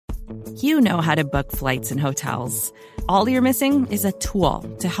You know how to book flights and hotels. All you're missing is a tool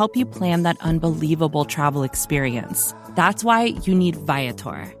to help you plan that unbelievable travel experience. That's why you need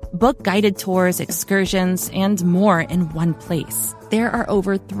Viator. Book guided tours, excursions, and more in one place. There are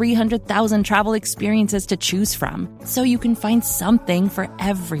over 300,000 travel experiences to choose from, so you can find something for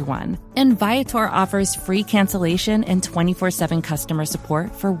everyone. And Viator offers free cancellation and 24/7 customer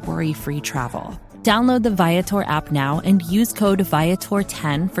support for worry-free travel. Download the Viator app now and use code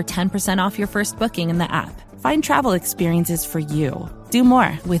Viator10 for 10% off your first booking in the app. Find travel experiences for you. Do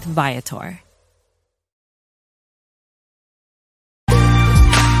more with Viator.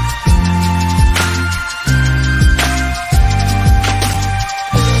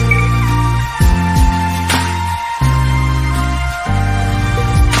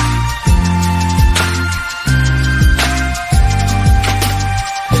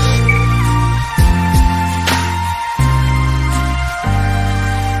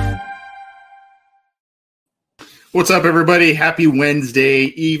 What's up, everybody? Happy Wednesday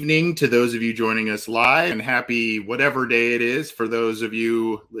evening to those of you joining us live, and happy whatever day it is for those of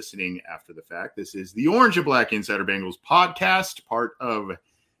you listening after the fact. This is the Orange and Black Insider Bengals podcast, part of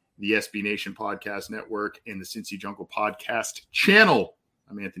the SB Nation Podcast Network and the Cincy Jungle Podcast channel.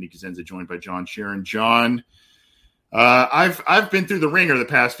 I'm Anthony Cosenza, joined by John Sheeran. John, I've been through the ringer the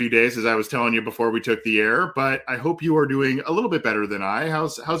past few days, as I was telling you before we took the air, but I hope you are doing a little bit better than I.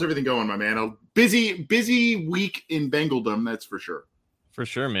 How's everything going, my man? A busy week in Bengaldom, that's for sure. For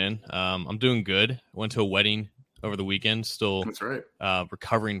sure, man. I'm doing good. Went to a wedding over the weekend. Still, that's right.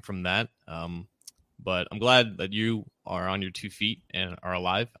 Recovering from that. But I'm glad that you are on your 2 feet and are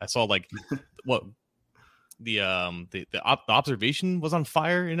alive. I saw what the observation was on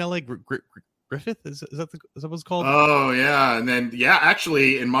fire in LA. Griffith, is that what it's called? Oh yeah, and then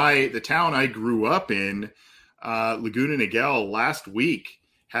actually in the town I grew up in, Laguna Niguel, last week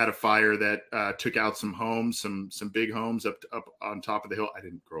had a fire that took out some homes, some big homes up on top of the hill. I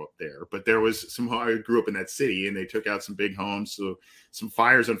didn't grow up there, but there was I grew up in that city, and they took out some big homes. So some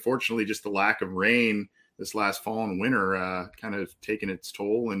fires, unfortunately, just the lack of rain this last fall and winter kind of taken its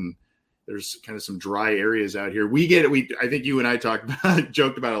toll, and there's kind of some dry areas out here. I think you and I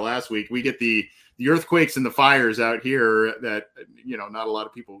joked about it last week. We get the earthquakes and the fires out here that, not a lot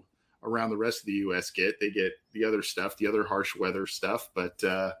of people around the rest of the U.S. get. They get the other stuff, the other harsh weather stuff, but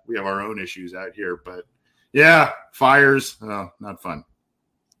we have our own issues out here. But yeah, fires, not fun.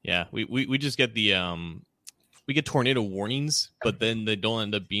 Yeah, we just get we get tornado warnings, but then they don't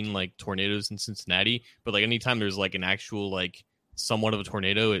end up being like tornadoes in Cincinnati. But like anytime there's like an actual somewhat of a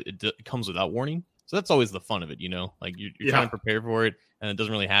tornado, it comes without warning. So that's always the fun of it, like you're trying to prepare for it, and it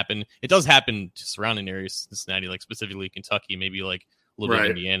doesn't really happen. It does happen to surrounding areas, Cincinnati, like specifically Kentucky, maybe like a little bit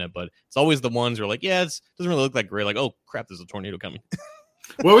of Indiana, but it's always the ones who are like, yeah, it doesn't really look like great. Like, oh crap, there's a tornado coming.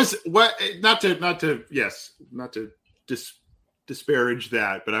 Not to disparage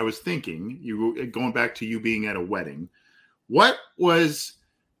that, but I was thinking, going back to you being at a wedding, what was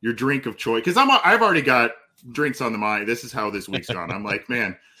your drink of choice? Because I've already got drinks on the mind. This is how this week's gone. I'm like,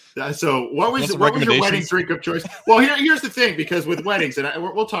 man. So what was your wedding drink of choice? Well, here's the thing, because with weddings, and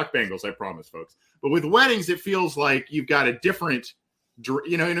we'll talk Bengals, I promise, folks. But with weddings, it feels like you've got a different,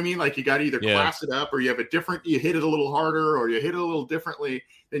 you know what I mean? Like you got to either class it up, or you hit it a little harder, or you hit it a little differently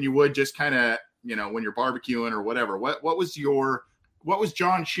than you would just kind of, when you're barbecuing or whatever. What was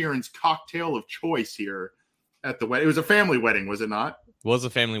John Sheeran's cocktail of choice here at the wedding? It was a family wedding, was it not? It was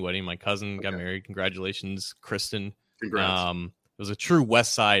a family wedding. My cousin got married. Congratulations, Kristen. Congrats. It was a true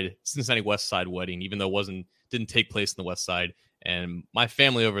Cincinnati West Side wedding, even though didn't take place in the West Side. And my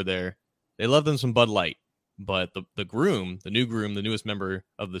family over there, they love them some Bud Light. But the newest member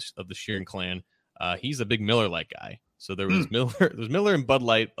of the Sheeran clan, he's a big Miller Lite guy. So there was Miller and Bud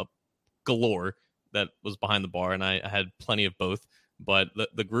Light galore that was behind the bar, and I had plenty of both. But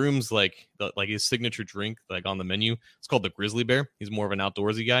the groom's like his signature drink, like on the menu, it's called the Grizzly Bear. He's more of an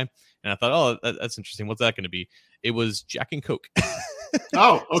outdoorsy guy, and I thought, that's interesting. What's that going to be? It was Jack and Coke.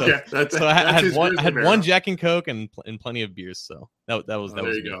 Oh, okay. So I had one Jack and Coke and plenty of beers. So that was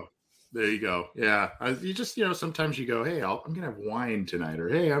there you go. There you go. Yeah. You just, sometimes you go, hey, I'm going to have wine tonight, or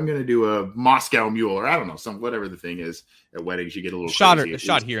hey, I'm going to do a Moscow Mule, or I don't know, whatever the thing is at weddings, you get a little shot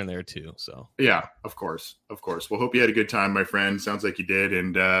here and there too. So yeah, of course. Well, hope you had a good time, my friend. Sounds like you did.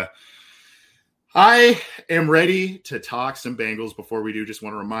 And I am ready to talk some Bengals. Before we do, just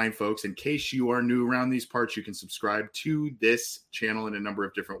want to remind folks, in case you are new around these parts, you can subscribe to this channel in a number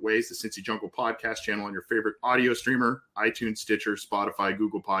of different ways. The Cincy Jungle Podcast channel on your favorite audio streamer, iTunes, Stitcher, Spotify,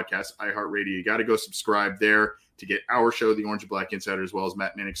 Google Podcasts, iHeartRadio. You got to go subscribe there to get our show, The Orange and Black Insider, as well as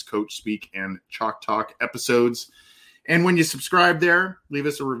Matt Minnick's Coach Speak and Chalk Talk episodes. And when you subscribe there, leave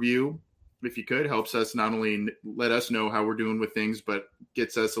us a review if you could. Helps us not only let us know how we're doing with things, but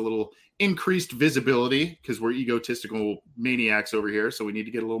gets us a little increased visibility because we're egotistical maniacs over here. So we need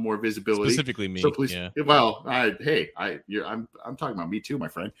to get a little more visibility. Specifically me. So please, yeah. well, I'm talking about me too, my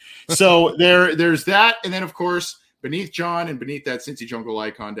friend. So there's that. And then of course, beneath John and beneath that Cincy Jungle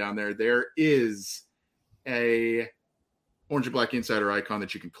icon down there is a Orange and Black Insider icon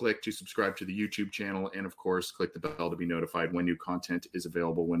that you can click to subscribe to the YouTube channel. And of course, click the bell to be notified when new content is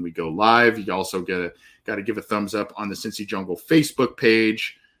available when we go live. You also got to give a thumbs up on the Cincy Jungle Facebook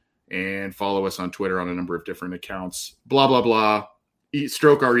page and follow us on Twitter on a number of different accounts. Blah, blah, blah.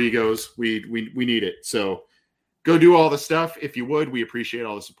 Stroke our egos. We need it. So go do all the stuff. If you would, we appreciate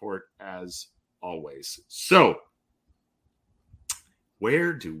all the support as always. So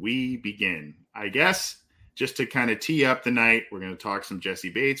where do we begin? I guess just to kind of tee up the night, we're going to talk some Jesse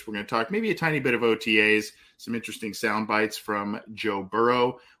Bates. We're going to talk maybe a tiny bit of OTAs, some interesting sound bites from Joe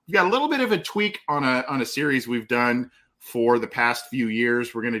Burrow. We've got a little bit of a tweak on a series we've done for the past few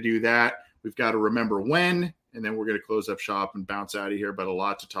years. We're going to do that. We've got to remember when, and then we're going to close up shop and bounce out of here, but a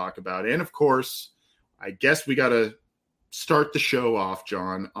lot to talk about. And of course, I guess we got to start the show off,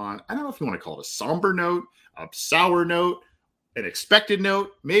 John, on, I don't know if you want to call it a somber note, a sour note, an expected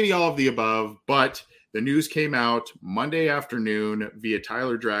note, maybe all of the above, but the news came out Monday afternoon via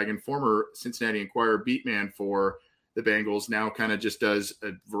Tyler Dragon, former Cincinnati Enquirer beat man for the Bengals, now kind of just does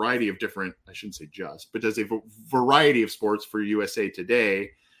a variety of different, I shouldn't say just, but does a variety of sports for USA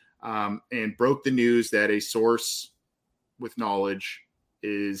Today, and broke the news that a source with knowledge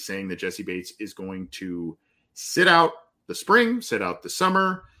is saying that Jesse Bates is going to sit out the spring, sit out the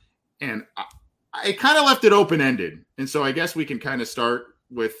summer, and I kind of left it open-ended. And so I guess we can kind of start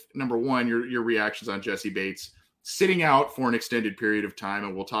with number one, your reactions on Jesse Bates sitting out for an extended period of time,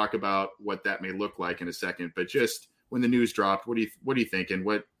 and we'll talk about what that may look like in a second. But just when the news dropped, what do you think, and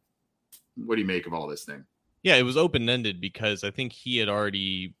what do you make of all this thing? Yeah, it was open-ended because I think he had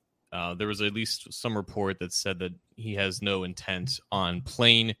already there was at least some report that said that he has no intent on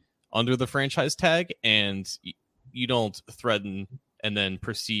playing under the franchise tag, and you don't threaten and then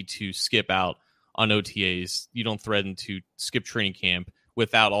proceed to skip out on OTAs. You don't threaten to skip training camp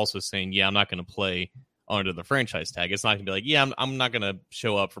without also saying, yeah, I'm not going to play under the franchise tag. It's not going to be like, yeah, I'm not going to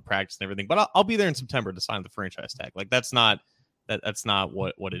show up for practice and everything, but I'll be there in September to sign the franchise tag. Like that's not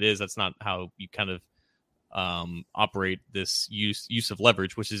what it is. That's not how you kind of operate this use of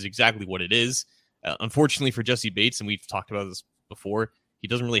leverage, which is exactly what it is. Unfortunately for Jesse Bates, and we've talked about this before, he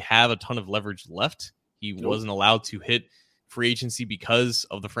doesn't really have a ton of leverage left. He wasn't allowed to hit free agency because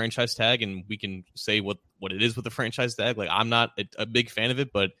of the franchise tag, and we can say what it is with the franchise tag. Like, I'm not a big fan of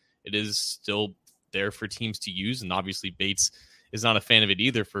it, but it is still there for teams to use, and obviously Bates is not a fan of it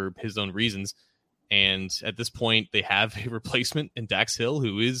either for his own reasons. And at this point, they have a replacement in Dax Hill,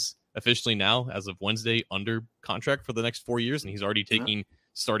 who is officially now, as of Wednesday, under contract for the next 4 years, and he's already taking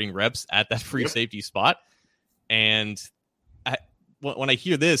starting reps at that free safety spot. And when I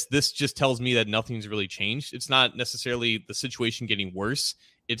hear this just tells me that nothing's really changed. It's not necessarily the situation getting worse.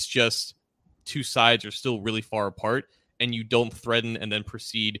 It's just two sides are still really far apart, and you don't threaten and then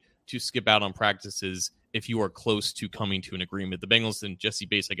proceed to skip out on practices if you are close to coming to an agreement. The Bengals and Jesse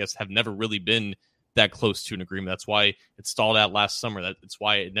Bates, I guess, have never really been that close to an agreement. That's why it stalled out last summer. That's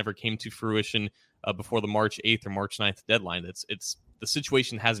why it never came to fruition before the March 8th or March 9th deadline. It's the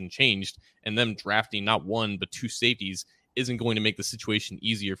situation hasn't changed, and them drafting not one but two safeties isn't going to make the situation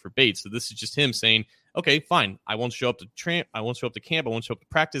easier for Bates. So this is just him saying, okay, fine. I won't show up to camp. I won't show up to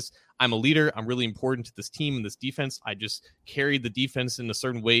practice. I'm a leader. I'm really important to this team and this defense. I just carried the defense in a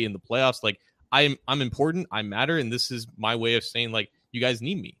certain way in the playoffs. Like I'm important. I matter. And this is my way of saying, like, you guys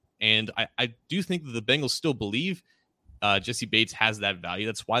need me. And I do think that the Bengals still believe Jesse Bates has that value.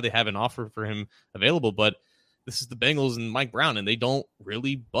 That's why they have an offer for him available. But this is the Bengals and Mike Brown, and they don't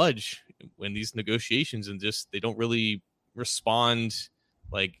really budge in these negotiations, and just they don't really respond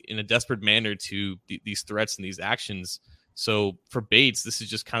like in a desperate manner to these threats and these actions. So for Bates, this is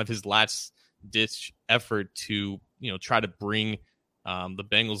just kind of his last ditch effort to, try to bring the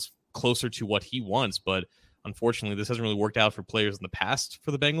Bengals closer to what he wants. But unfortunately, this hasn't really worked out for players in the past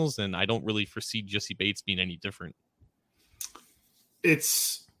for the Bengals, and I don't really foresee Jesse Bates being any different.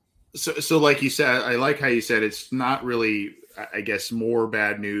 It's so like you said, I like how you said it's not really, I guess, more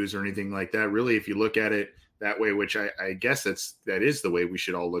bad news or anything like that. Really, if you look at it that way, which I guess that is the way we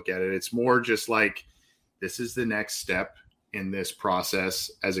should all look at it. It's more just like, this is the next step in this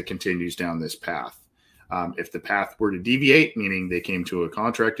process as it continues down this path. If the path were to deviate, meaning they came to a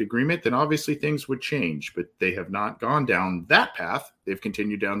contract agreement, then obviously things would change, but they have not gone down that path. They've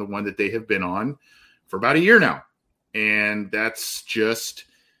continued down the one that they have been on for about a year now. And that's just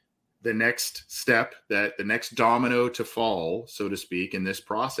the next step, that the next domino to fall, so to speak, in this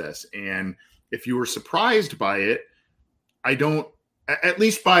process. And if you were surprised by it,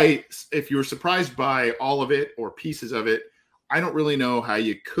 if you were surprised by all of it or pieces of it, I don't really know how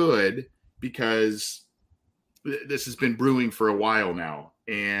you could, because this has been brewing for a while now.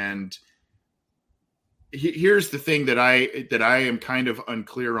 And here's the thing that I am kind of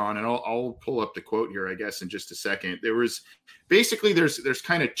unclear on, and I'll pull up the quote here, I guess, in just a second. There's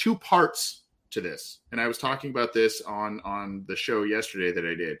kind of two parts to this, and I was talking about this on the show yesterday that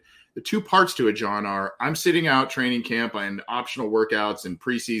I did. The two parts to it, John, are I'm sitting out training camp and optional workouts and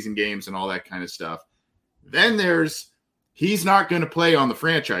preseason games and all that kind of stuff. Then there's he's not going to play on the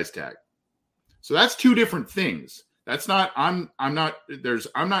franchise tag. So that's two different things. That's not, I'm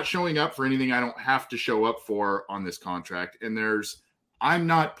not showing up for anything I don't have to show up for on this contract. And I'm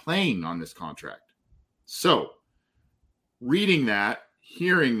not playing on this contract. So reading that,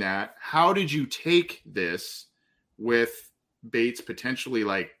 hearing that, how did you take this with Bates potentially?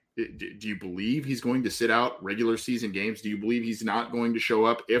 Like, do you believe he's going to sit out regular season games? Do you believe he's not going to show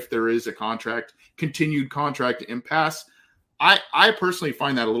up if there is a continued contract impasse? I personally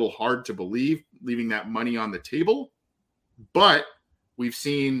find that a little hard to believe, leaving that money on the table. But we've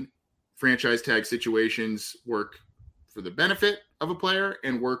seen franchise tag situations work for the benefit of a player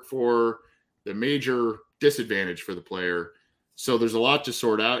and work for the major disadvantage for the player. So there's a lot to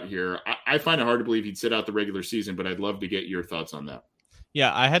sort out here. I find it hard to believe he'd sit out the regular season, but I'd love to get your thoughts on that.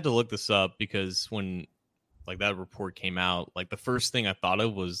 Yeah, I had to look this up because when that report came out, the first thing I thought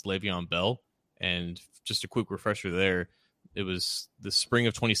of was Le'Veon Bell. And just a quick refresher there, it was the spring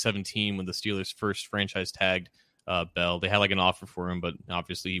of 2017 when the Steelers first franchise tagged Bell. They had an offer for him, but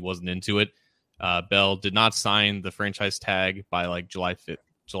obviously he wasn't into it. Bell did not sign the franchise tag by July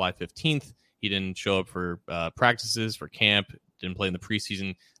 15th. He didn't show up for practices, for camp, didn't play in the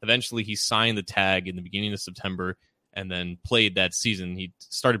preseason. Eventually he signed the tag in the beginning of September and then played that season. He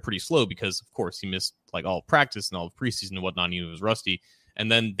started pretty slow because, of course, he missed all practice and all the preseason and whatnot. He was rusty.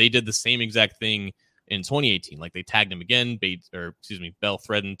 And then they did the same exact thing in 2018. They tagged him again. Bell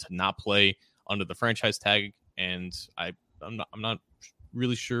threatened to not play under the franchise tag. And I'm not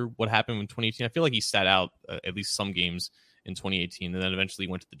really sure what happened in 2018. I feel like he sat out at least some games in 2018 and then eventually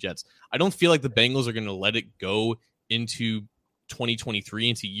went to the Jets. I don't feel like the Bengals are going to let it go into 2023,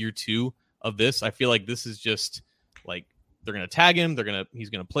 into year two of this. I feel like this is just they're going to tag him. He's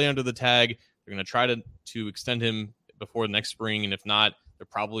going to play under the tag. They're going to try to extend him before the next spring. And if not, they're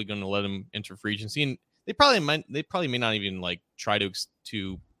probably going to let him enter free agency. And they probably may not even try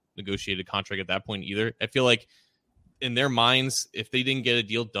to negotiate a contract at that point either. I feel like in their minds, if they didn't get a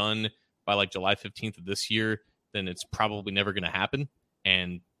deal done by July 15th of this year, then it's probably never going to happen.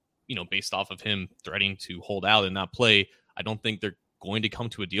 And, based off of him threatening to hold out and not play, I don't think they're going to come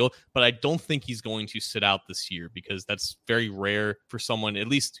to a deal, but I don't think he's going to sit out this year because that's very rare for someone, at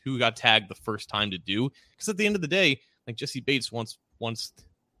least who got tagged the first time, to do. Because at the end of the day, Jesse Bates wants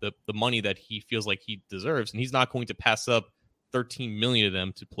the money that he feels like he deserves, and he's not going to pass up $13 million of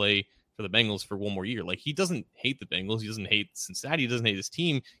them to play for the Bengals for one more year. He doesn't hate the Bengals. He doesn't hate Cincinnati. He doesn't hate his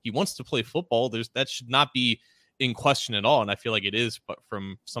team. He wants to play football. That should not be in question at all. And I feel like it is, but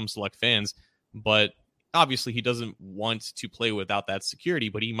from some select fans, but obviously he doesn't want to play without that security,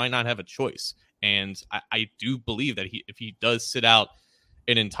 but he might not have a choice. And I do believe that if he does sit out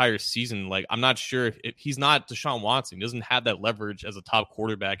an entire season, I'm not sure if he's not Deshaun Watson. He doesn't have that leverage as a top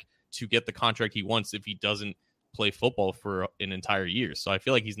quarterback to get the contract he wants if he doesn't play football for an entire year. So I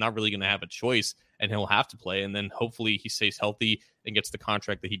feel like he's not really going to have a choice and he'll have to play. And then hopefully he stays healthy and gets the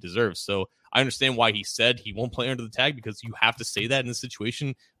contract that he deserves. So I understand why he said he won't play under the tag, because you have to say that in this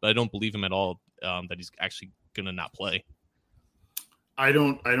situation, but I don't believe him at all that he's actually going to not play. I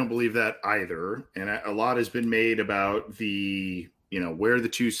don't believe that either. And a lot has been made about the, where the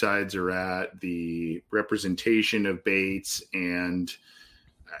two sides are at, the representation of Bates. And,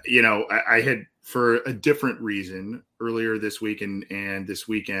 I had, for a different reason, earlier this week and this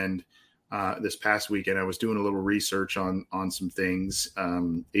weekend, this past weekend, I was doing a little research on some things,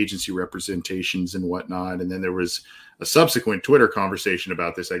 agency representations and whatnot. And then there was a subsequent Twitter conversation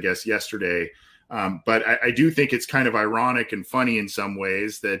about this, I guess, yesterday. But I do think it's kind of ironic and funny in some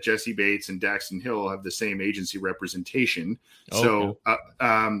ways that Jesse Bates and Daxton Hill have the same agency representation. Okay. So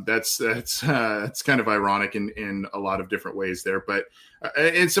that's kind of ironic in a lot of different ways there. But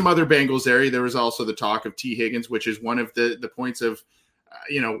in some other Bengals area, there was also the talk of T. Higgins, which is one of the points of,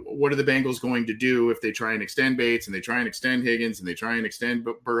 what are the Bengals going to do if they try and extend Bates and they try and extend Higgins and they try and extend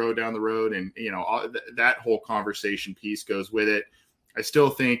Burrow down the road? And, that whole conversation piece goes with it. I still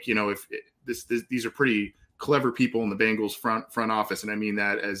think, if these are pretty clever people in the Bengals front office, and I mean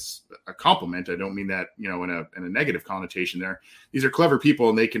that as a compliment. I don't mean that, in a negative connotation there. These are clever people,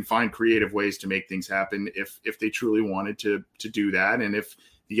 and they can find creative ways to make things happen if they truly wanted to do that, and if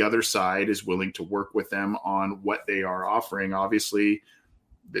the other side is willing to work with them on what they are offering. Obviously,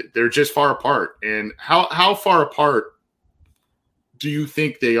 they're just far apart. And how far apart do you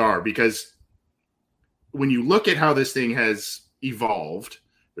think they are? Because when you look at how this thing has evolved,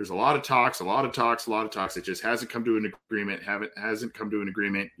 there's a lot of talks. It just hasn't come to an agreement. Hasn't come to an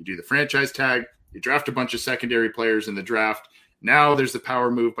agreement. You do the franchise tag. You draft a bunch of secondary players in the draft. Now there's the power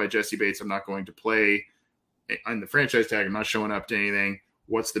move by Jesse Bates. I'm not going to play on the franchise tag. I'm not showing up to anything.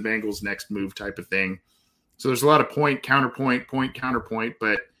 What's the Bengals' next move type of thing? So there's a lot of point, counterpoint.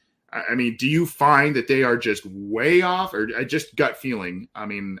 But, I mean, do you find that they are just way off? Or just gut feeling? I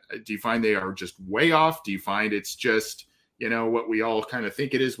mean, do you find they are just way off? Do you find it's just – what we all kind of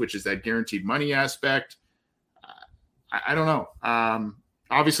think it is, which is that guaranteed money aspect? I don't know.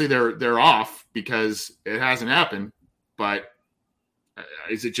 Obviously, they're off because it hasn't happened. But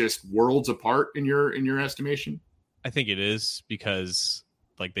is it just worlds apart in your estimation? I think it is because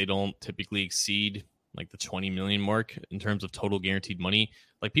they don't typically exceed the 20 million mark in terms of total guaranteed money.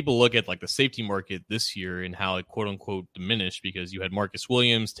 People look at the safety market this year and how it quote unquote diminished because you had Marcus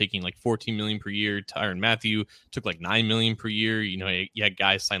Williams taking 14 million per year. Tyrann Mathieu took 9 million per year. You had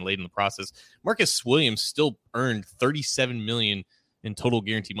guys signed late in the process. Marcus Williams still earned 37 million in total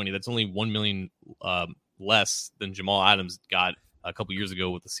guaranteed money. That's only 1 million less than Jamal Adams got a couple years ago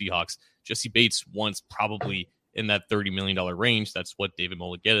with the Seahawks. Jesse Bates wants probably in that $30 million range. That's what David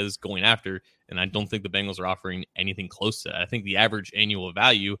Mulugheta is going after. And I don't think the Bengals are offering anything close to that. I think the average annual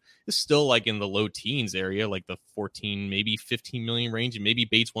value is still in the low teens area, the 14, maybe 15 million range. And maybe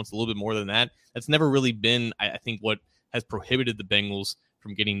Bates wants a little bit more than that. That's never really been, I think, what has prohibited the Bengals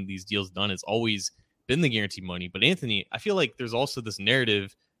from getting these deals done. Has always been the guaranteed money. But Anthony, I feel like there's also this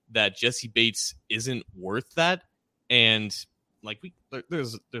narrative that Jesse Bates isn't worth that. And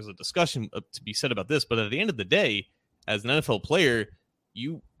there's a discussion to be said about this, but at the end of the day, as an NFL player,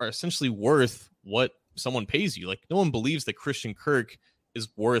 you are essentially worth what someone pays you. No one believes that Christian Kirk is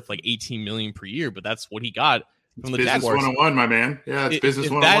worth 18 million per year, but that's what he got from the business Jaguars. 101, my man. Yeah, it's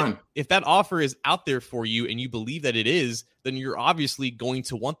business 101. If that offer is out there for you and you believe that it is, then you're obviously going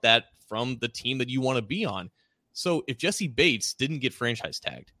to want that from the team that you want to be on. So if Jesse Bates didn't get franchise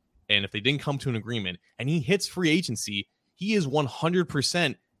tagged, and if they didn't come to an agreement, and he hits free agency, he is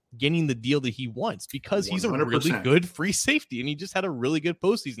 100% getting the deal that he wants because he's 100%. A really good free safety, and he just had a really good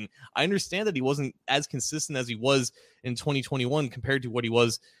postseason. I understand that he wasn't as consistent as he was in 2021 compared to what he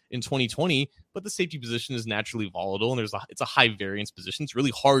was in 2020, but the safety position is naturally volatile, and it's a high variance position. It's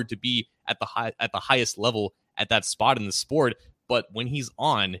really hard to be at the highest level at that spot in the sport. But when he's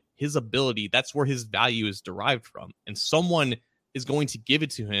on, his ability, that's where his value is derived from, and someone is going to give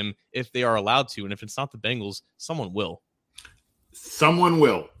it to him if they are allowed to, and if it's not the Bengals, someone will. Someone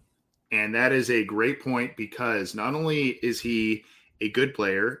will. And that is a great point because not only is he a good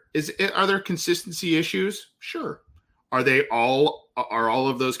player, are there consistency issues? Sure. Are all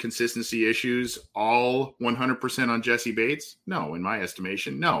of those consistency issues all 100% on Jesse Bates? No, in my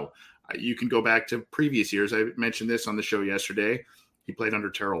estimation, no. You can go back to previous years. I mentioned this on the show yesterday. He played under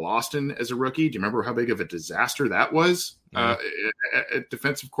Terrell Austin as a rookie. Do you remember how big of a disaster that was? A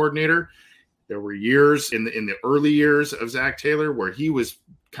defensive coordinator. There were years in the early years of Zach Taylor where he was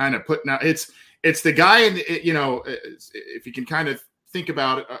kind of putting out. It's the guy, if you can kind of think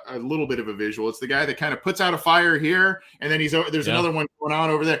about a little bit of a visual, it's the guy that kind of puts out a fire here, and then there's another one going on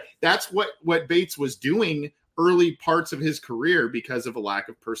over there. That's what Bates was doing early parts of his career because of a lack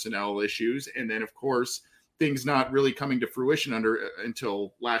of personnel issues, and then of course things not really coming to fruition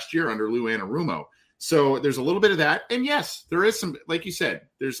until last year under Lou Anarumo. So there's a little bit of that. And yes, there is some, like you said,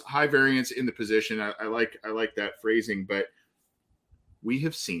 there's high variance in the position. I like that phrasing, but we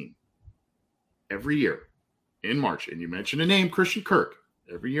have seen every year in March, and you mentioned a name, Christian Kirk,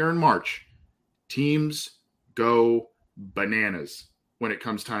 every year in March, teams go bananas when it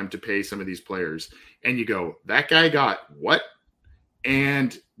comes time to pay some of these players. And you go, that guy got what?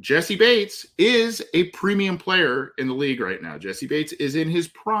 And Jesse Bates is a premium player in the league right now. Jesse Bates is in his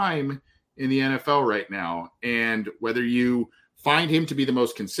prime in the NFL right now. And whether you find him to be the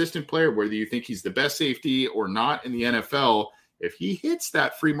most consistent player, whether you think he's the best safety or not in the NFL, if he hits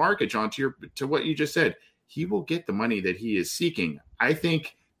that free market, John, to what you just said, he will get the money that he is seeking. I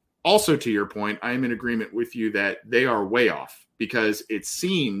think also to your point, I'm in agreement with you that they are way off because it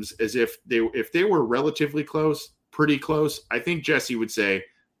seems as if they were relatively close, pretty close, I think Jesse would say,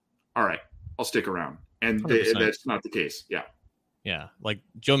 all right, I'll stick around. And that's not the case. Yeah. Yeah, like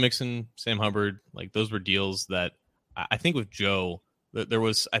Joe Mixon, Sam Hubbard, like those were deals that I think with Joe, there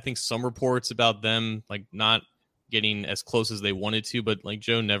was, I think, some reports about them like not getting as close as they wanted to, but like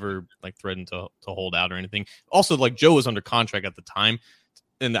Joe never like threatened to hold out or anything. Also, like Joe was under contract at the time,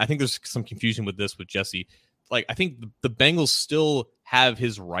 and I think there's some confusion with this with Jesse. Like I think the Bengals still have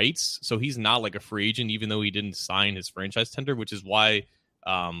his rights, so he's not like a free agent, even though he didn't sign his franchise tender, which is why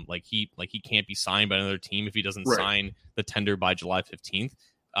he can't be signed by another team if he doesn't sign the tender by July 15th.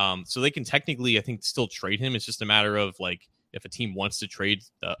 So they can technically, I think, still trade him. It's just a matter of like if a team wants to trade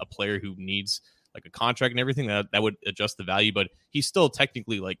a player who needs like a contract and everything, that would adjust the value. But he's still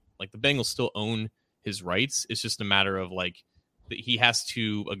technically like the Bengals still own his rights. It's just a matter of like he has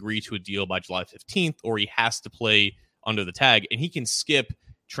to agree to a deal by July 15th, or he has to play under the tag, and he can skip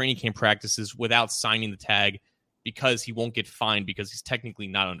training camp practices without signing the tag because he won't get fined because he's technically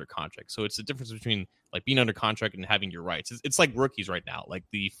not under contract. So it's the difference between like being under contract and having your rights. It's like rookies right now. Like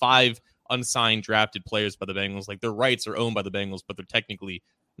the 5 unsigned drafted players by the Bengals, like their rights are owned by the Bengals, but they're technically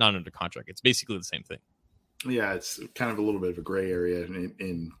not under contract. It's basically the same thing. Yeah, it's kind of a little bit of a gray area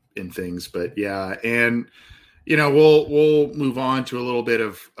in things, but yeah. And we'll move on to a little bit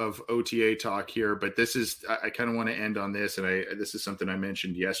of OTA talk here, but this is, I kind of want to end on this. And this is something I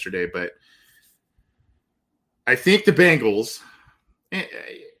mentioned yesterday, but I think the Bengals,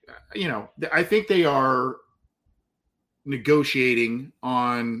 I think they are negotiating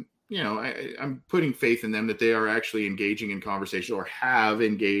on, I'm putting faith in them that they are actually engaging in conversations or have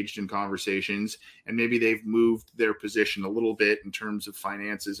engaged in conversations, and maybe they've moved their position a little bit in terms of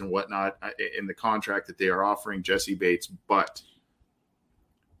finances and whatnot in the contract that they are offering Jesse Bates. But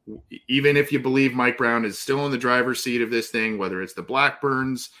even if you believe Mike Brown is still in the driver's seat of this thing, whether it's the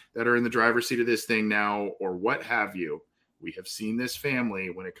Blackburns that are in the driver's seat of this thing now or what have you, we have seen this family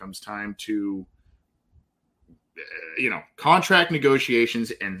when it comes time to contract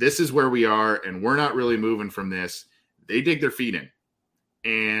negotiations, and this is where we are, and we're not really moving from this. They dig their feet in.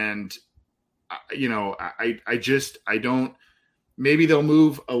 And, I don't, maybe they'll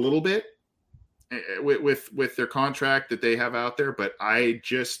move a little bit with their contract that they have out there, but I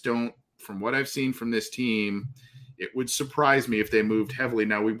just don't, from what I've seen from this team, it would surprise me if they moved heavily.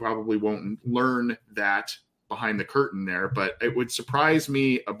 Now, we probably won't learn that behind the curtain there, but it would surprise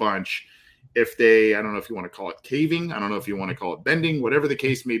me a bunch if they, I don't know if you want to call it caving, I don't know if you want to call it bending, whatever the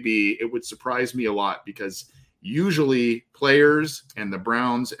case may be, it would surprise me a lot, because usually players and the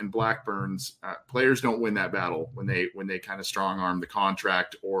Browns and Blackburns, players don't win that battle when they kind of strong arm the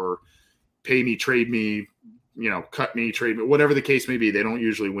contract or pay me, trade me, cut me, trade me, whatever the case may be. They don't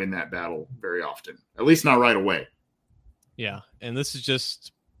usually win that battle very often, at least not right away. Yeah. And this is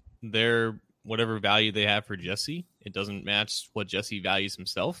just their whatever value they have for Jesse. It doesn't match what Jesse values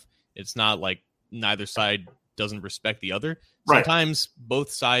himself. It's not like neither side doesn't respect the other. Right. Sometimes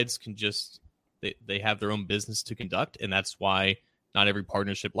both sides can just, they have their own business to conduct, and that's why not every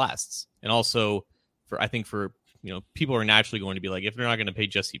partnership lasts. And also I think people are naturally going to be like, if they're not going to pay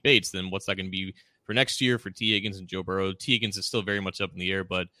Jesse Bates, then what's that going to be for next year for T. Higgins and Joe Burrow? T. Higgins is still very much up in the air,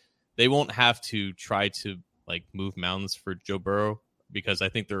 but they won't have to try to like move mountains for Joe Burrow, because I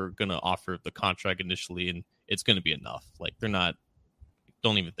think they're going to offer the contract initially, and it's going to be enough. Like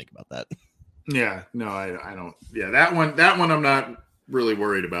don't even think about that. Yeah, no, I don't. Yeah, that one I'm not really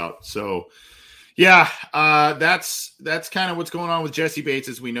worried about. So, yeah, that's kind of what's going on with Jesse Bates,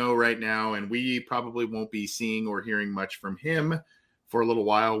 as we know right now, and we probably won't be seeing or hearing much from him for a little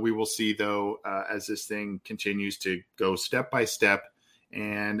while. We will see, though, as this thing continues to go step by step,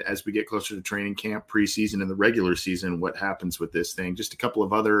 and as we get closer to training camp, preseason, and the regular season, what happens with this thing. Just a couple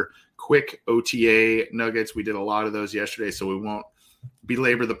of other quick OTA nuggets. We did a lot of those yesterday, so we won't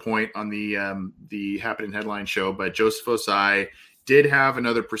belabor the point on the Happening Headline show, but Joseph Osai did have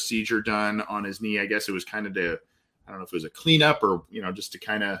another procedure done on his knee. I guess it was kind of I don't know if it was a cleanup or, just to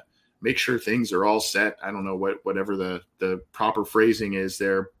kind of make sure things are all set. I don't know whatever the proper phrasing is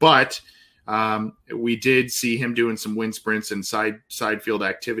there, but we did see him doing some wind sprints and side field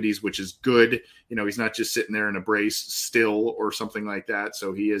activities, which is good. He's not just sitting there in a brace still or something like that.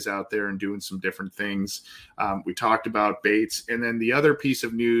 So he is out there and doing some different things. We talked about Bates, and then the other piece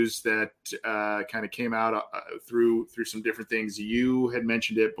of news that kind of came out through some different things. You had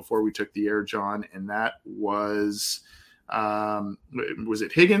mentioned it before we took the air, John, and that was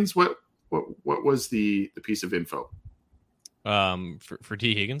it Higgins? What was the piece of info? For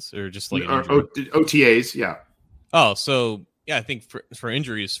T. Higgins, or just like OTAs, yeah. Oh, so yeah, I think for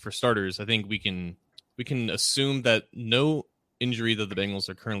injuries, for starters, I think we can assume that no injury that the Bengals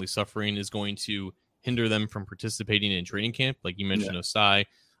are currently suffering is going to hinder them from participating in training camp. Like you mentioned, Osai,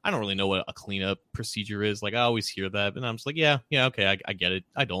 I don't really know what a cleanup procedure is. Like, I always hear that, and I'm just like, yeah, okay, I get it.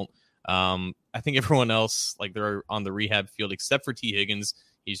 I don't. I think everyone else, like, they're on the rehab field except for T. Higgins.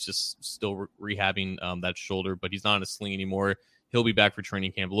 He's just still rehabbing that shoulder, but he's not in a sling anymore. He'll be back for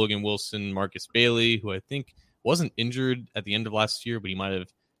training camp. Logan Wilson, Marcus Bailey, who I think wasn't injured at the end of last year, but he might have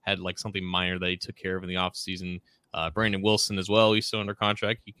had like something minor that he took care of in the offseason. Brandon Wilson as well. He's still under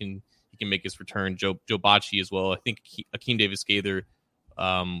contract. He can make his return. Joe Bocci as well. I think Akeem Davis-Gaither,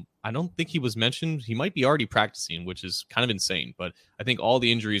 I don't think he was mentioned. He might be already practicing, which is kind of insane. But I think all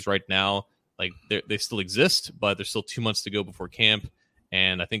the injuries right now, like they still exist, but there's still 2 months to go before camp.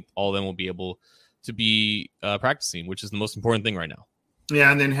 And I think all of them will be able to be practicing, which is the most important thing right now.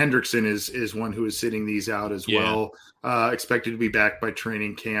 Yeah, and then Hendrickson is one who is sitting these out as well. Expected to be back by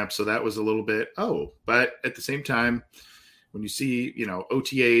training camp. So that was a little bit, but at the same time, when you see,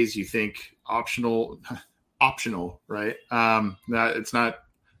 OTAs, you think optional, right? It's not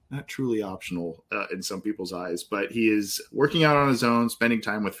truly optional in some people's eyes, but he is working out on his own, spending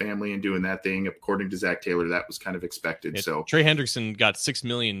time with family and doing that thing. According to Zach Taylor, that was kind of expected. Yeah, so Trey Hendrickson got $6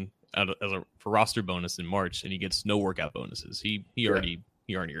 million for roster bonus in March, and he gets no workout bonuses. He already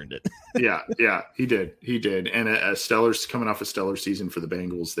earned it. yeah, he did. And a stellar, coming off a stellar season for the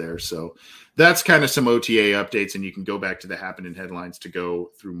Bengals there. So that's kind of some OTA updates, and you can go back to the Happening headlines to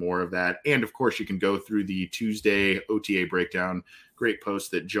go through more of that. And of course, you can go through the Tuesday OTA breakdown. Great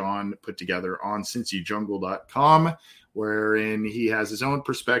post that John put together on CincyJungle.com, wherein he has his own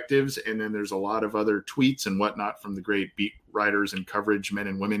perspectives. And then there's a lot of other tweets and whatnot from the great beat writers and coverage men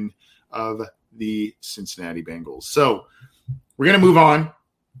and women of the Cincinnati Bengals. So we're going to move on.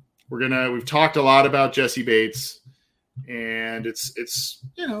 We've talked a lot about Jesse Bates, and it's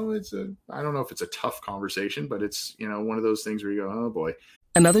I don't know if it's a tough conversation, but it's, one of those things where you go, oh boy.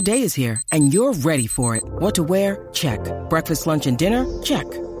 Another day is here, and you're ready for it. What to wear? Check. Breakfast, lunch, and dinner? Check.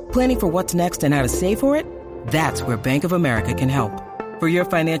 Planning for what's next and how to save for it? That's where Bank of America can help. For your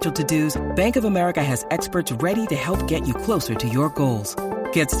financial to-dos, Bank of America has experts ready to help get you closer to your goals.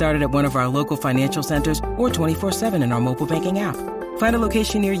 Get started at one of our local financial centers or 24/7 in our mobile banking app. Find a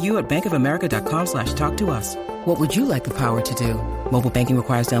location near you at bankofamerica.com/talktous. What would you like the power to do? Mobile banking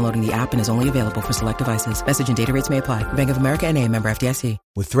requires downloading the app and is only available for select devices. Message and data rates may apply. Bank of America N.A., member FDIC.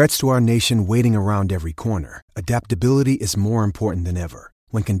 With threats to our nation waiting around every corner, adaptability is more important than ever.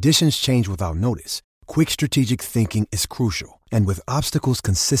 When conditions change without notice, quick strategic thinking is crucial. And with obstacles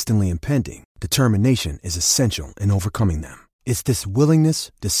consistently impending, determination is essential in overcoming them. It's this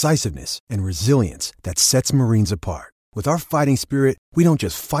willingness, decisiveness, and resilience that sets Marines apart. With our fighting spirit, we don't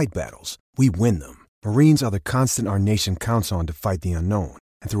just fight battles, we win them. Marines are the constant our nation counts on to fight the unknown.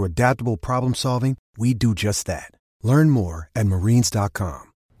 And through adaptable problem solving, we do just that. Learn more at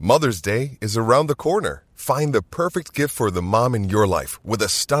Marines.com. Mother's Day is around the corner. Find the perfect gift for the mom in your life with a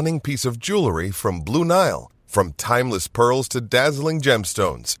stunning piece of jewelry from Blue Nile. From timeless pearls to dazzling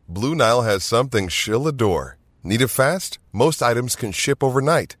gemstones, Blue Nile has something she'll adore. Need it fast? Most items can ship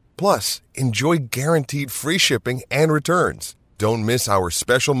overnight. Plus, enjoy guaranteed free shipping and returns. Don't miss our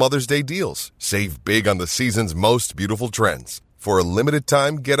special Mother's Day deals. Save big on the season's most beautiful trends. For a limited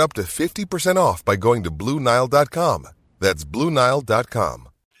time, get up to 50% off by going to BlueNile.com. That's BlueNile.com.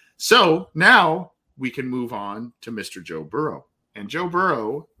 So now we can move on to Mr. Joe Burrow. And Joe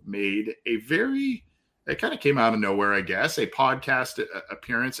Burrow made it kind of came out of nowhere, I guess, a podcast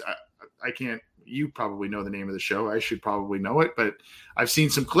appearance. You probably know the name of the show. I should probably know it, but I've seen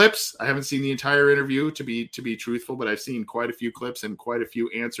some clips. I haven't seen the entire interview to be truthful, but I've seen quite a few clips, and quite a few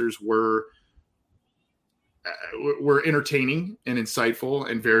answers were entertaining and insightful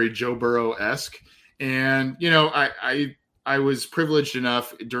and very Joe Burrow-esque. And, I was privileged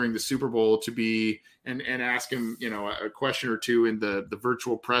enough during the Super Bowl to be and ask him, a question or two in the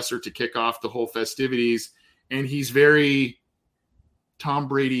virtual presser to kick off the whole festivities. And he's very Tom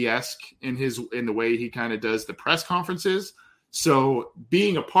Brady-esque in the way he kind of does the press conferences. So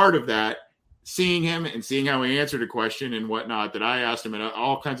being a part of that, seeing him and seeing how he answered a question and whatnot that I asked him and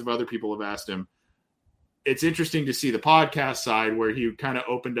all kinds of other people have asked him, it's interesting to see the podcast side where he kind of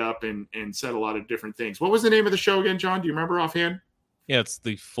opened up and said a lot of different things. What was the name of the show again, John? Do you remember offhand? Yeah, it's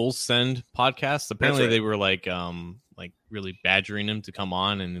the Full Send podcast. Apparently They were like really badgering him to come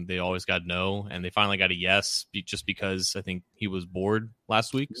on, and they always got no, and they finally got a yes just because I think he was bored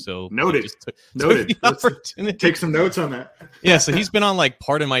last week. So noted. Let's take some notes on that. Yeah, so he's been on like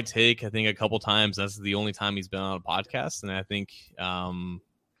Pardon My Take, I think a couple times. That's the only time he's been on a podcast, and I think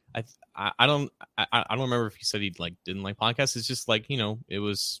I don't remember if he said he didn't like podcasts. It's just it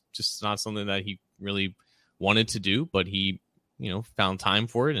was just not something that he really wanted to do, but he found time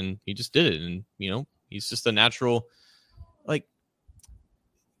for it and he just did it. And he's just a natural,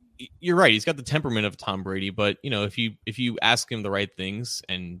 you're right. He's got the temperament of Tom Brady, but if you ask him the right things,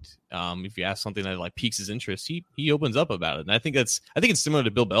 and if you ask something that like piques his interest, he opens up about it. And I think it's similar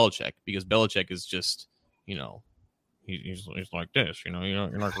to Bill Belichick, because Belichick is just, he's like this, you're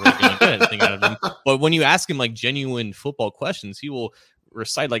not really going to get anything out of him. But when you ask him like genuine football questions, he will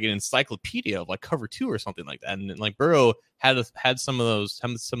recite like an encyclopedia of like cover 2 or something like that. And like Burrow had some of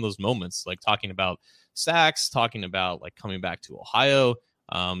those moments, like talking about sacks, talking about like coming back to Ohio.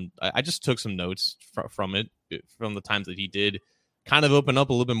 I just took some notes from the times that he did kind of open up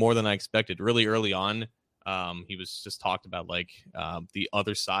a little bit more than I expected. Really early on, he was just talked about like the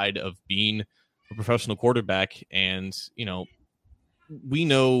other side of being a professional quarterback. And, we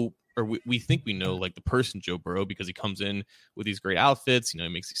know, or we think we know, like the person Joe Burrow, because he comes in with these great outfits, he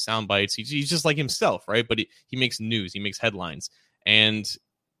makes these sound bites. He's just like himself, right? But he makes news, he makes headlines. And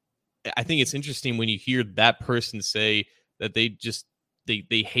I think it's interesting when you hear that person say that they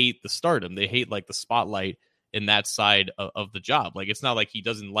hate the stardom. They hate like the spotlight in that side of the job. Like, it's not like he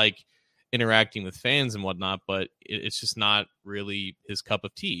doesn't like interacting with fans and whatnot, but it's just not really his cup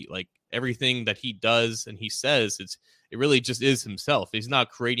of tea. Like, everything that he does and he says, it really just is himself. He's not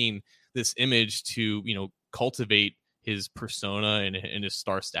creating this image to, cultivate his persona and his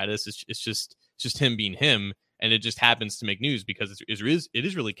star status. It's just him being him. And it just happens to make news because it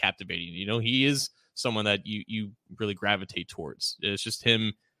is really captivating. He is someone that you really gravitate towards. It's just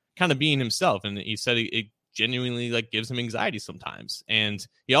him kind of being himself. And he said it genuinely like gives him anxiety sometimes. And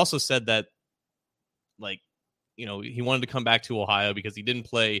he also said that, like, he wanted to come back to Ohio because he didn't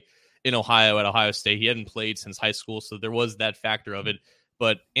play in Ohio at Ohio State. He hadn't played since high school. So there was that factor of it.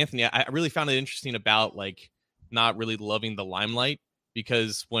 But Anthony, I really found it interesting about like not really loving the limelight,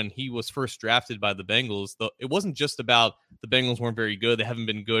 because when he was first drafted by the Bengals, it wasn't just about the Bengals weren't very good. They haven't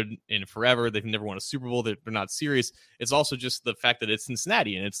been good in forever. They've never won a Super Bowl. They're not serious. It's also just the fact that it's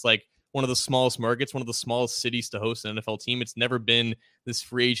Cincinnati, and it's like one of the smallest markets, one of the smallest cities to host an NFL team. It's never been this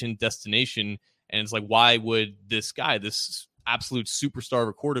free agent destination. And it's like, why would this guy, this absolute superstar of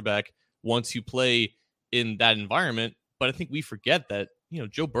a quarterback, want to play in that environment? But I think we forget that,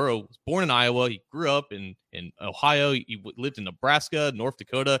 Joe Burrow was born in Iowa. He grew up in Ohio. He lived in Nebraska, North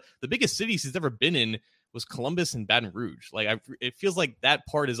Dakota. The biggest cities he's ever been in was Columbus and Baton Rouge. Like, it feels like that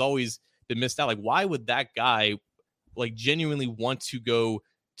part has always been missed out. Like, why would that guy like genuinely want to go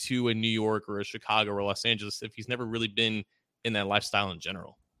to a New York or a Chicago or Los Angeles if he's never really been in that lifestyle in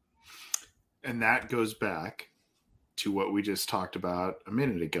general? And that goes back to what we just talked about a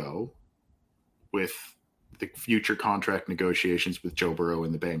minute ago with the future contract negotiations with Joe Burrow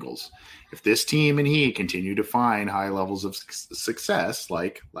and the Bengals. If this team and he continue to find high levels of success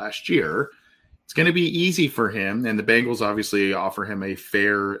like last year, it's going to be easy for him. And the Bengals obviously offer him a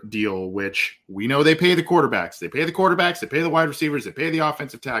fair deal, which we know they pay the quarterbacks. They pay the quarterbacks. They pay the wide receivers. They pay the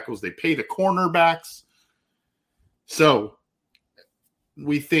offensive tackles. They pay the cornerbacks. So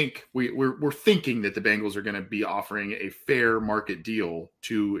we think we're thinking that the Bengals are going to be offering a fair market deal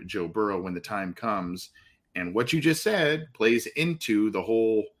to Joe Burrow when the time comes. And what you just said plays into the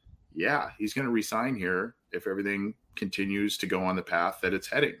whole, he's going to resign here if everything continues to go on the path that it's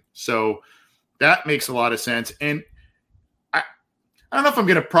heading. So that makes a lot of sense. And I don't know if I'm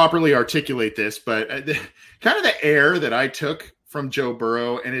going to properly articulate this, but kind of the air that I took from Joe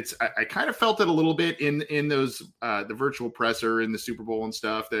Burrow, and I kind of felt it a little bit in those the virtual presser in the Super Bowl and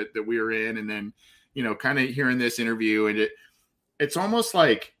stuff that we were in, and then kind of hearing this interview, and it's almost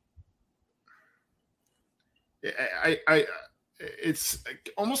like it's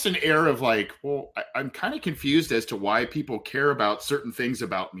almost an air of like, well, I'm kind of confused as to why people care about certain things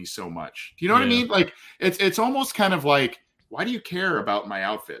about me so much. Do you know what I mean? Like it's almost kind of like, why do you care about my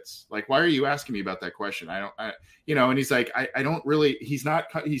outfits? Like, why are you asking me about that question? And he's like, I don't really, he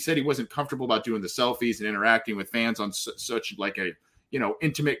said he wasn't comfortable about doing the selfies and interacting with fans on such like a,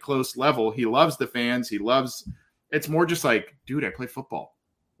 intimate, close level. He loves the fans. It's more just like, dude, I play football.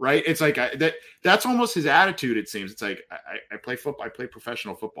 Right. It's like that's almost his attitude. It seems it's like, I play football. I play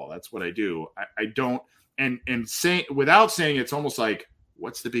professional football. That's what I do. I don't. And saying without saying, it's almost like,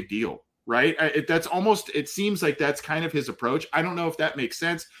 what's the big deal? Right. It seems like that's kind of his approach. I don't know if that makes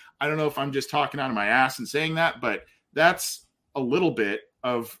sense. I don't know if I'm just talking out of my ass and saying that, but that's a little bit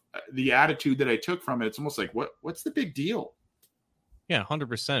of the attitude that I took from it. It's almost like, what's the big deal? Yeah,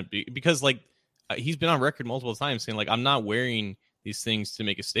 100%. Because like he's been on record multiple times saying like, I'm not wearing these things to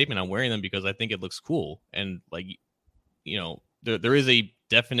make a statement. I'm wearing them because I think it looks cool. And like, there is a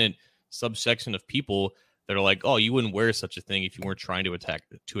definite subsection of people that are like, oh, you wouldn't wear such a thing if you weren't trying to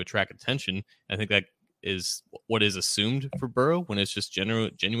attract attention. I think that is what is assumed for Burrow when it's just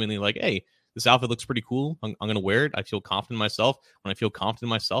genuinely like, hey, this outfit looks pretty cool. I'm going to wear it. I feel confident in myself. When I feel confident in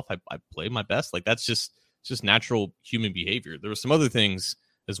myself, I play my best. Like that's just natural human behavior. There were some other things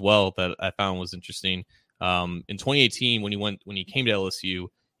as well that I found was interesting. In 2018, when he came to LSU,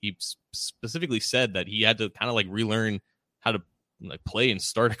 he specifically said that he had to kind of like relearn how to like play and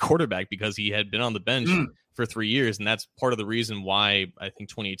start a quarterback because he had been on the bench for 3 years. And that's part of the reason why I think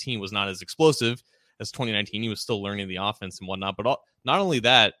 2018 was not as explosive as 2019. He was still learning the offense and whatnot. But not only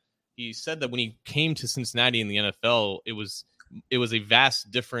that, he said that when he came to Cincinnati in the NFL, it was a vast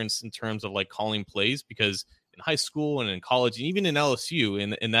difference in terms of like calling plays, because in high school and in college and even in LSU,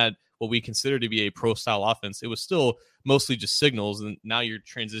 in that what we consider to be a pro style offense, it was still mostly just signals. And now you're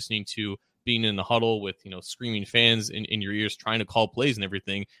transitioning to being in the huddle with, screaming fans in your ears, trying to call plays and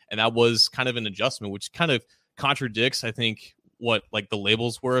everything. And that was kind of an adjustment, which kind of contradicts, I think, what like the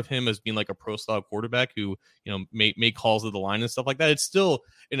labels were of him as being like a pro style quarterback who, make calls of the line and stuff like that. It's still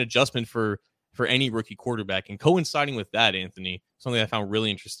an adjustment for any rookie quarterback. And coinciding with that, Anthony, something I found really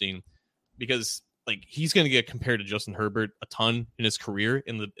interesting, because like he's going to get compared to Justin Herbert a ton in his career.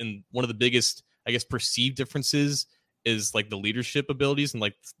 In one of the biggest, I guess, perceived differences is like the leadership abilities and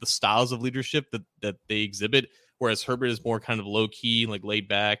like the styles of leadership that they exhibit. Whereas Herbert is more kind of low key, like laid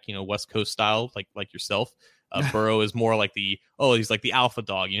back, West Coast style, like yourself. Burrow is more like he's like the alpha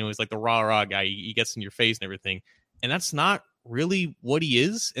dog, he's like the rah guy. He gets in your face and everything. And that's not really what he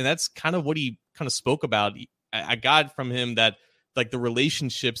is. And that's kind of what he kind of spoke about. I got from him that like the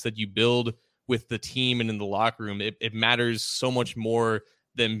relationships that you build with the team and in the locker room, it matters so much more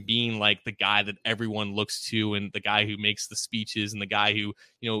than being like the guy that everyone looks to and the guy who makes the speeches and the guy who,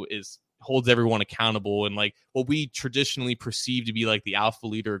 holds everyone accountable. And like what we traditionally perceive to be like the alpha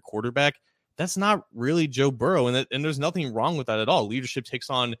leader or quarterback, that's not really Joe Burrow. And there's nothing wrong with that at all. Leadership takes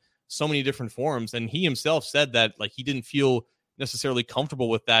on so many different forms. And he himself said that like he didn't feel necessarily comfortable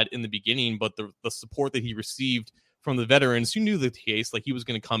with that in the beginning, but the support that he received from the veterans who knew the case, like he was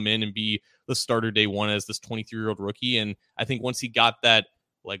going to come in and be the starter day one as this 23-year-old rookie. And I think once he got that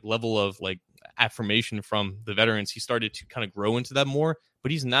like level of like affirmation from the veterans, he started to kind of grow into that more.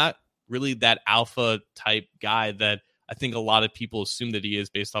 But he's not really that alpha type guy that I think a lot of people assume that he is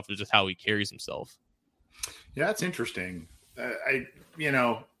based off of just how he carries himself. Yeah, that's interesting.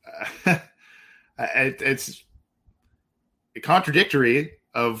 It's contradictory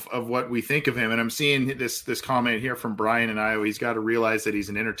of what we think of him. And I'm seeing this comment here from Brian in Iowa. He's got to realize that he's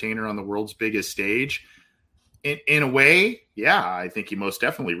an entertainer on the world's biggest stage. In a way, yeah, I think he most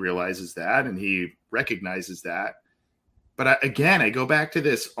definitely realizes that and he recognizes that. But again, I go back to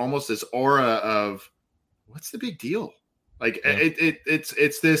this aura of what's the big deal? Like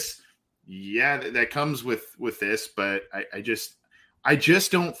it's this, that comes with this, but I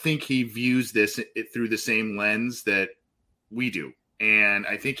just don't think he views this through the same lens that we do. And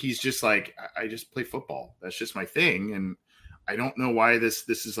I think he's just like, I just play football. That's just my thing. And I don't know why this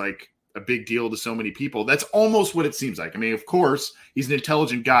is like a big deal to so many people. That's almost what it seems like. I mean, of course, he's an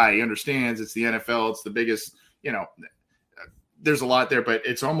intelligent guy. He understands it's the NFL. It's the biggest, there's a lot there, but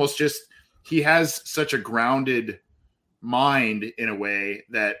it's almost just, he has such a grounded mind in a way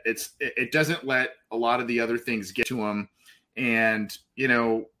that it doesn't let a lot of the other things get to him. And,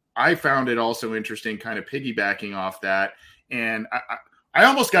 I found it also interesting kind of piggybacking off that. And I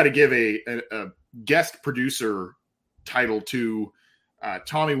almost got to give a guest producer title to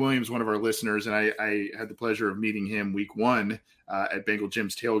Tommy Williams, one of our listeners. And I had the pleasure of meeting him week one at Bengal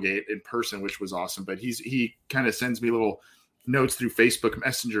Jim's tailgate in person, which was awesome. But he kind of sends me little notes through Facebook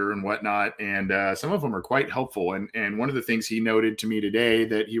Messenger and whatnot. And some of them are quite helpful. And one of the things he noted to me today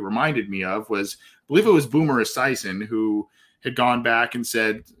that he reminded me of was, I believe it was Boomer Esiason, who had gone back and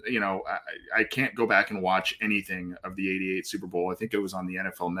said, I can't go back and watch anything of the 88 Super Bowl. I think it was on the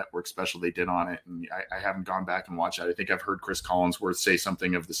NFL Network special they did on it. And I haven't gone back and watched that. I think I've heard Chris Collinsworth say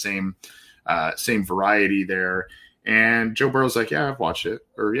something of the same variety there. And Joe Burrow's like, yeah, I've watched it,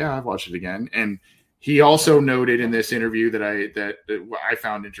 or yeah, I've watched it again. And he also noted in this interview that I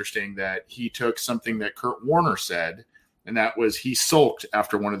found interesting that he took something that Kurt Warner said, and that was he sulked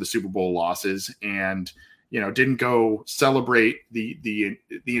after one of the Super Bowl losses and didn't go celebrate the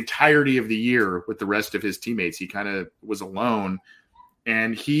entirety of the year with the rest of his teammates. He kind of was alone,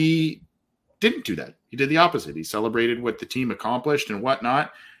 and he didn't do that. He did the opposite. He celebrated what the team accomplished and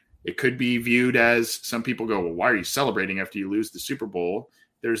whatnot. It could be viewed as some people go, well, why are you celebrating after you lose the Super Bowl?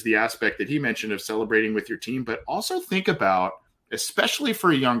 There's the aspect that he mentioned of celebrating with your team, but also think about, especially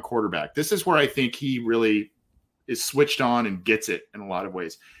for a young quarterback, this is where I think he really is switched on and gets it in a lot of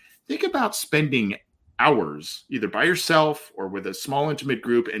ways. Think about spending hours either by yourself or with a small intimate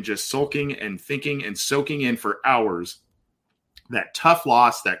group and just sulking and thinking and soaking in for hours that tough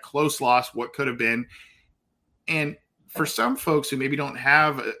loss, that close loss, what could have been. And for some folks who maybe don't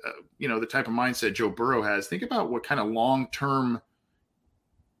have, the type of mindset Joe Burrow has, think about what kind of long-term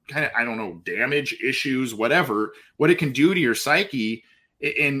damage, issues, whatever, what it can do to your psyche.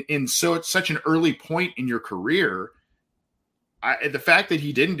 And so it's such an early point in your career. The fact that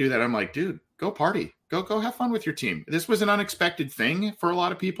he didn't do that, I'm like, dude, go party, go have fun with your team. This was an unexpected thing for a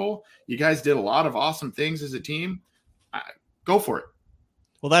lot of people. You guys did a lot of awesome things as a team. Go for it.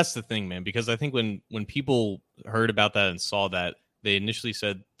 Well, that's the thing, man, because I think when people heard about that and saw that, they initially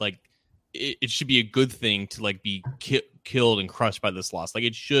said, like, it should be a good thing to, like, be killed and crushed by this loss. Like,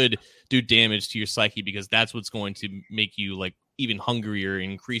 it should do damage to your psyche because that's what's going to make you, like, even hungrier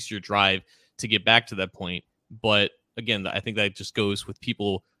and increase your drive to get back to that point. But again, I think that just goes with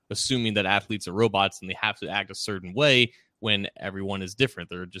people assuming that athletes are robots and they have to act a certain way when everyone is different.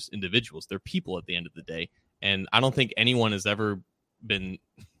 They're just individuals. They're people at the end of the day. And I don't think anyone has ever been,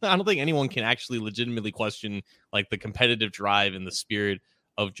 I don't think anyone can actually legitimately question, like, the competitive drive and the spirit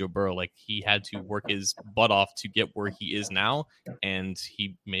of Joe Burrow. Like, he had to work his butt off to get where he is now, and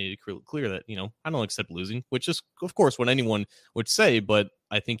he made it clear that, I don't accept losing, which is, of course, what anyone would say, but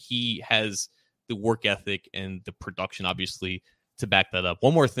I think he has the work ethic and the production, obviously, to back that up.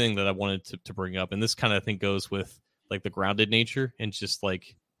 One more thing that I wanted to bring up, and this kind of, I think, goes with, like, the grounded nature and just,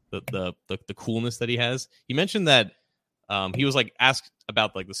 like, the coolness that he has. He mentioned that he was, like, asked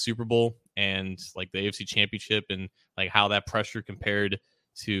about, like, the Super Bowl and, like, the AFC Championship and, like, how that pressure compared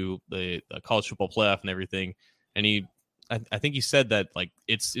to the college football playoff and everything. And I think he said that, like,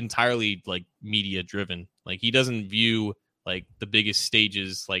 it's entirely, like, media driven. Like, he doesn't view, like, the biggest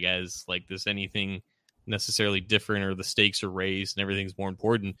stages, like, as, like, this anything necessarily different, or the stakes are raised and everything's more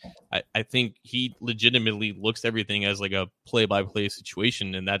important. I think he legitimately looks at everything as, like, a play-by-play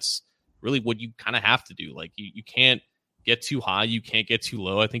situation, and that's really what you kind of have to do. Like, you can't get too high, you can't get too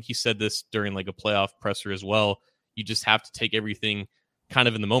low. I think he said this during, like, a playoff presser as well. You just have to take everything kind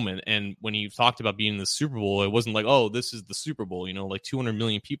of in the moment. And when he talked about being in the Super Bowl, it wasn't like, oh, this is the Super Bowl, like 200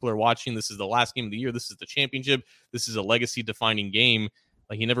 million people are watching. This is the last game of the year. This is the championship. This is a legacy defining game.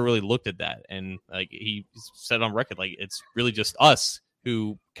 Like, he never really looked at that. And, like, he said on record, like, it's really just us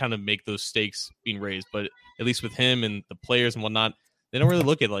who kind of make those stakes being raised. But at least with him and the players and whatnot, they don't really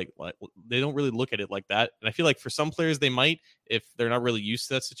look at they don't really look at it like that. And I feel like for some players they might, if they're not really used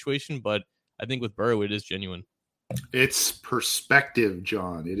to that situation. But I think with Burrow, it is genuine. It's perspective,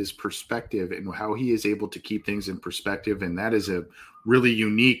 John. It is perspective, and how he is able to keep things in perspective. And that is a really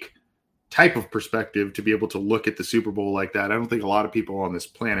unique type of perspective, to be able to look at the Super Bowl like that. I don't think a lot of people on this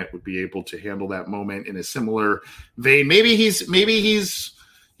planet would be able to handle that moment in a similar vein. Maybe he's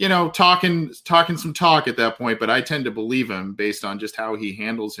talking some talk at that point, but I tend to believe him based on just how he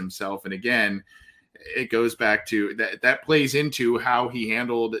handles himself. And again, it goes back to that plays into how he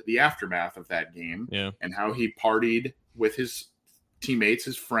handled the aftermath of that game, and how he partied with his teammates,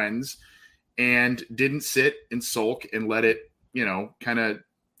 his friends, and didn't sit and sulk and let it, kind of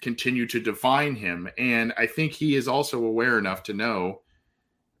continue to define him. And I think he is also aware enough to know,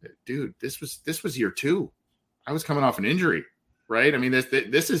 dude, this was year 2. I was coming off an injury, right? I mean,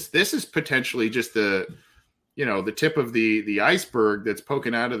 this is potentially just the tip of the iceberg that's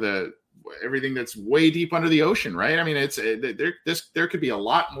poking out of everything that's way deep under the ocean, right? I mean, there could be a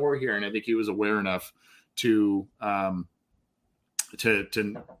lot more here, and I think he was aware enough to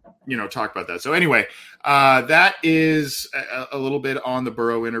talk about that. So anyway, that is a little bit on the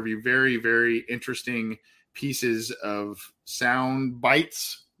Burrow interview. Very, very interesting pieces of sound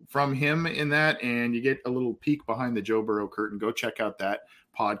bites from him in that, and you get a little peek behind the Joe Burrow curtain. Go check out that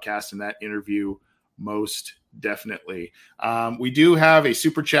podcast and that interview, most definitely. We do have a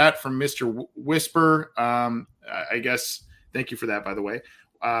super chat from Mr. Whisper. I guess, thank you for that, by the way.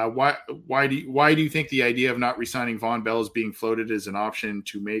 Why do you think the idea of not re-signing Von Bell is being floated as an option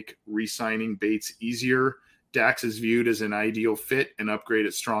to make re-signing Bates easier? Dax is viewed as an ideal fit and upgrade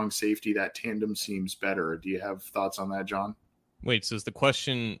at strong safety. That tandem seems better. Do you have thoughts on that, John? Wait, so is the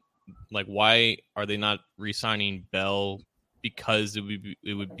question, like, why are they not re-signing Bell? Because it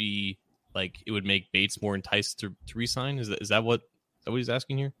would be like, it would make Bates more enticed to re-sign? Is that what he's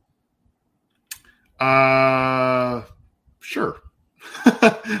asking here? Sure.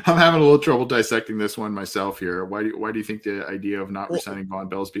 I'm having a little trouble dissecting this one myself here. Why do you think the idea of not re-signing Von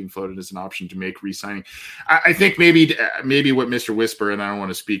Bell is being floated as an option to make re-signing? I think maybe what Mr. Whisper, and I don't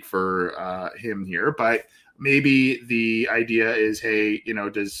want to speak for him here, but maybe the idea is, hey,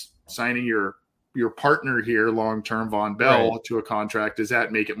 does signing your your partner here long term, Von Bell, Right. to a contract, does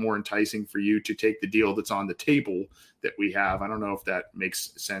that make it more enticing for you to take the deal that's on the table that we have? I don't know if that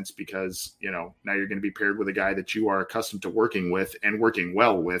makes sense, because now you're going to be paired with a guy that you are accustomed to working with and working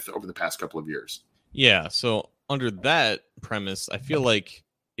well with over the past couple of years. Yeah. So under that premise, I feel like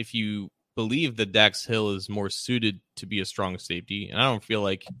if you believe that Dax Hill is more suited to be a strong safety, and I don't feel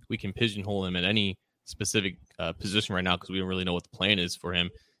like we can pigeonhole him at any specific position right now because we don't really know what the plan is for him.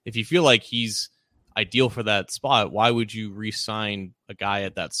 If you feel like he's ideal for that spot, why would you re-sign a guy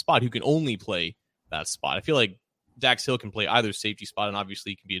at that spot who can only play that spot? I feel like Dax Hill can play either safety spot, and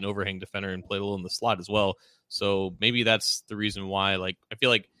obviously he can be an overhang defender and play a little in the slot as well. So maybe that's the reason why. Like, I feel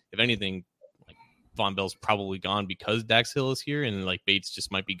like if anything, like Von Bell's probably gone because Dax Hill is here, and like Bates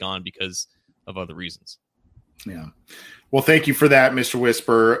just might be gone because of other reasons. Yeah. Well, thank you for that, Mr.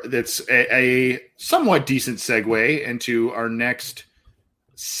 Whisper. That's a somewhat decent segue into our next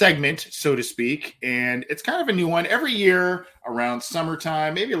segment, so to speak. And it's kind of a new one every year around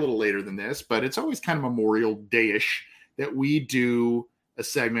summertime, maybe a little later than this, but it's always kind of Memorial Day-ish that we do a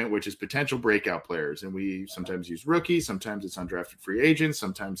segment, which is potential breakout players. And we sometimes use rookies, sometimes it's undrafted free agents,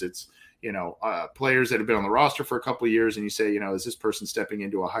 sometimes it's, players that have been on the roster for a couple of years, and you say, is this person stepping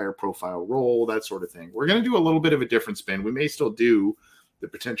into a higher profile role, that sort of thing. We're going to do a little bit of a different spin. We may still do the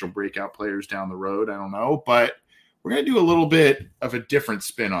potential breakout players down the road. I don't know, but we're going to do a little bit of a different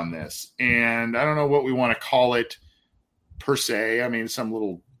spin on this. And I don't know what we want to call it per se. I mean, some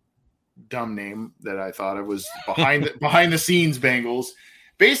little dumb name that I thought of was behind the scenes Bengals.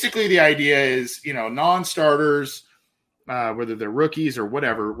 Basically, the idea is, non-starters, whether they're rookies or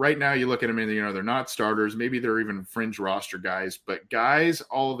whatever. Right now, you look at them and, they're not starters. Maybe they're even fringe roster guys, but guys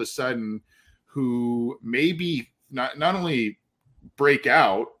all of a sudden who maybe not only break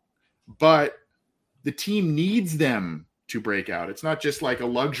out, but the team needs them to break out. It's not just like a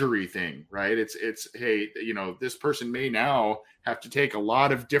luxury thing, right? It's hey, this person may now have to take a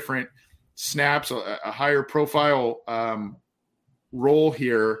lot of different snaps, a higher profile role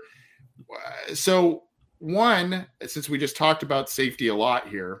here. So one, since we just talked about safety a lot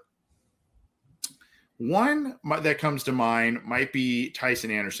here, one that comes to mind might be Tyson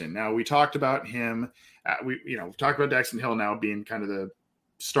Anderson. Now, we talked about him. We talked about Daxton Hill now being kind of the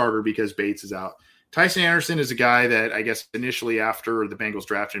starter because Bates is out. Tyson Anderson is a guy that I guess initially after the Bengals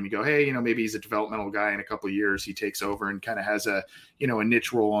drafted him, you go, hey, maybe he's a developmental guy in a couple of years. He takes over and kind of has a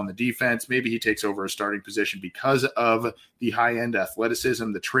niche role on the defense. Maybe he takes over a starting position because of the high-end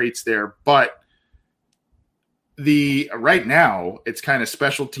athleticism, the traits there. But right now it's kind of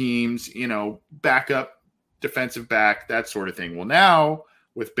special teams, backup, defensive back, that sort of thing. Well, now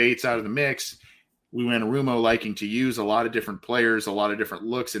with Bates out of the mix, Lou Anarumo liking to use a lot of different players, a lot of different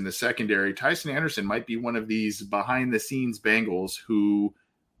looks in the secondary. Tyson Anderson might be one of these behind-the-scenes Bengals who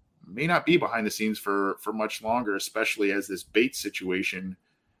may not be behind the scenes for much longer, especially as this Bates situation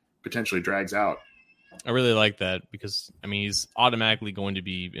potentially drags out. I really like that because, he's automatically going to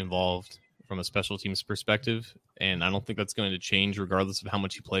be involved from a special teams perspective, and I don't think that's going to change regardless of how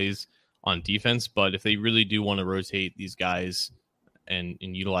much he plays on defense. But if they really do want to rotate these guys and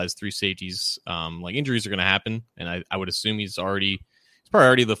utilize three safeties, injuries are going to happen. And I would assume he's probably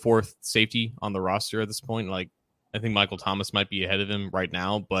already the fourth safety on the roster at this point. Like, I think Michael Thomas might be ahead of him right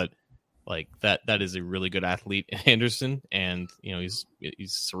now, but like that is a really good athlete, Anderson. And, he's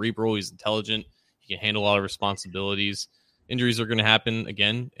cerebral, he's intelligent. He can handle a lot of responsibilities. Injuries are going to happen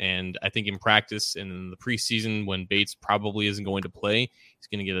again. And I think in practice and in the preseason when Bates probably isn't going to play, he's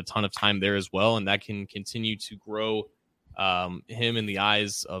going to get a ton of time there as well. And that can continue to grow him in the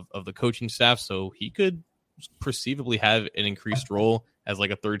eyes of the coaching staff, so he could perceivably have an increased role as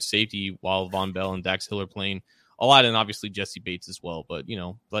like a third safety while Von Bell and Dax Hill are playing a lot, and obviously Jesse Bates as well. But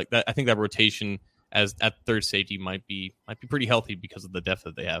like that, I think that rotation as at third safety might be pretty healthy because of the depth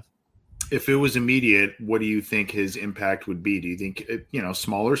that they have. If it was immediate, what do you think his impact would be? Do you think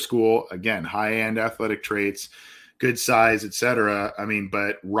smaller school, again, high end athletic traits, good size, etc.?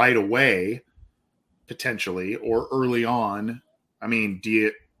 But right away, potentially, or early on,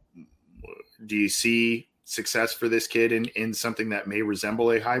 do you see success for this kid in something that may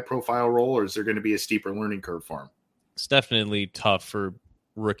resemble a high profile role, or is there going to be a steeper learning curve for him? It's definitely tough for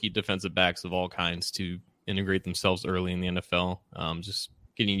rookie defensive backs of all kinds to integrate themselves early in the NFL. Just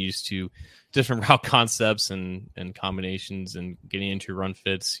getting used to different route concepts and combinations and getting into run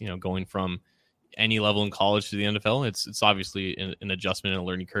fits, going from any level in college to the NFL, it's obviously an adjustment and a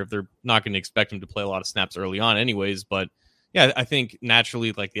learning curve. They're not going to expect him to play a lot of snaps early on anyways, but yeah, I think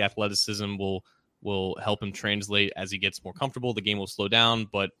naturally like the athleticism will help him translate as he gets more comfortable. The game will slow down,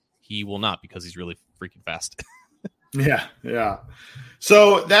 but he will not because he's really freaking fast. Yeah.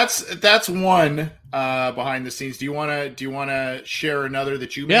 So that's one behind the scenes. Do you want to share another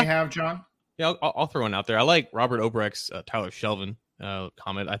that you may have, John? Yeah, I'll throw one out there. I like Robert Obrecht's Tyler Shelvin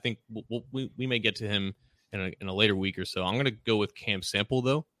comment. I think we may get to him in a later week or so. I'm going to go with Cam Sample,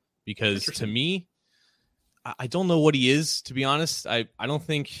 though, because to me, I don't know what he is, to be honest. I don't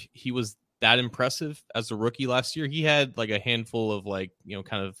think he was that impressive as a rookie last year. He had like a handful of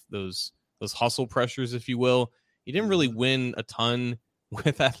kind of those hustle pressures, if you will. He didn't really win a ton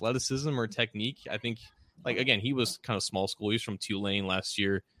with athleticism or technique. I think, again, he was kind of small school. He was from Tulane last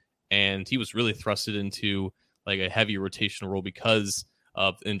year, and he was really thrusted into like a heavy rotational role because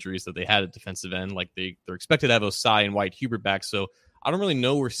of injuries that they had at defensive end. Like they're expected to have Osai and White Hubert back. So I don't really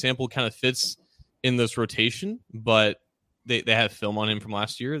know where Sample kind of fits in this rotation, but they have film on him from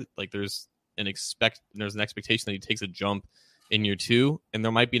last year. Like there's an expectation that he takes a jump in year two, and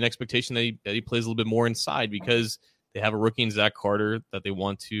there might be an expectation that he plays a little bit more inside because they have a rookie in Zach Carter that they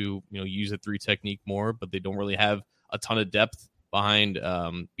want to use a 3 technique more, but they don't really have a ton of depth behind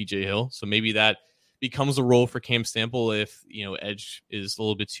BJ Hill. So maybe that becomes a role for Cam Sample if edge is a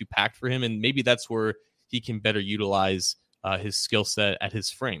little bit too packed for him, and maybe that's where he can better utilize his skill set at his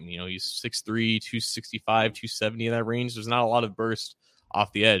frame. He's 6'3", 265, 270 in that range. There's not a lot of burst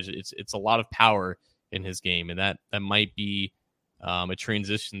off the edge. It's a lot of power in his game, and that might be a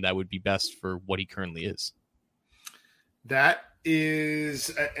transition that would be best for what he currently is. That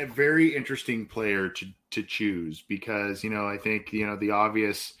is a very interesting player to choose because, I think, the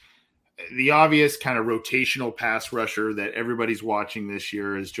obvious kind of rotational pass rusher that everybody's watching this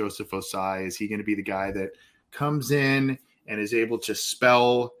year is Joseph Osai. Is he going to be the guy that comes in and is able to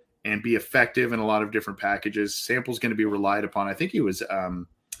spell and be effective in a lot of different packages? Sample's going to be relied upon. I think he was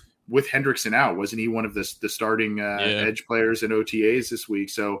with Hendrickson out, wasn't he one of the starting edge players in OTAs this week?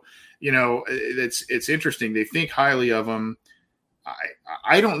 So, it's interesting. They think highly of him.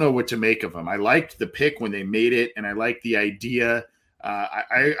 I don't know what to make of him. I liked the pick when they made it, and I like the idea.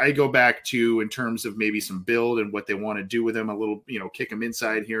 I go back to in terms of maybe some build and what they want to do with him, a little, kick him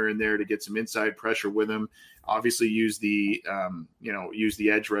inside here and there to get some inside pressure with him. Obviously use the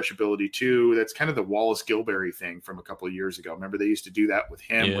edge rush ability too. That's kind of the Wallace Gilberry thing from a couple of years ago. Remember they used to do that with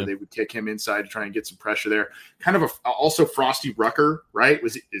him where they would kick him inside to try and get some pressure there. Kind of also Frosty Rucker, right?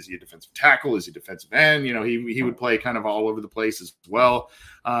 Is he a defensive tackle? Is he defensive end? He would play kind of all over the place as well.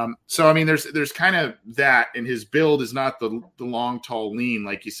 So, I mean, there's kind of that, and his build is not the long, tall, lean.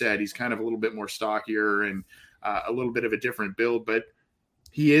 Like you said, he's kind of a little bit more stockier and a little bit of a different build, but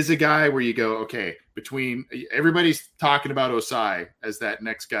he is a guy where you go, okay, between everybody's talking about Osai as that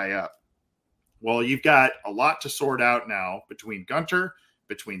next guy up. Well, you've got a lot to sort out now between Gunter,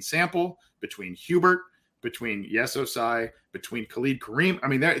 between Sample, between Hubert, between Osai, between Khalid Kareem. I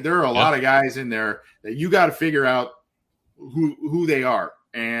mean, there are a lot of guys in there that you got to figure out who they are.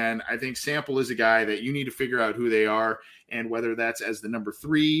 And I think Sample is a guy that you need to figure out who they are, and whether that's as the number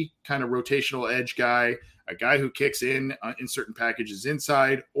 3 kind of rotational edge guy, a guy who kicks in certain packages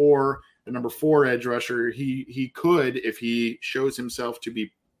inside, or the number 4 edge rusher. He could, if he shows himself to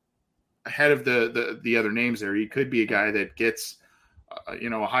be ahead of the other names there, he could be a guy that gets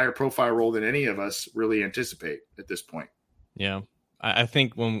a higher profile role than any of us really anticipate at this point. Yeah, I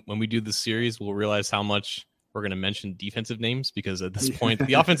think when we do this series, we'll realize how much we're going to mention defensive names, because at this point,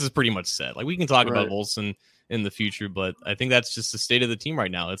 the offense is pretty much set. Like, we can talk about Volson in the future, but I think that's just the state of the team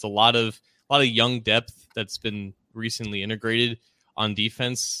right now. It's a lot of young depth that's been recently integrated on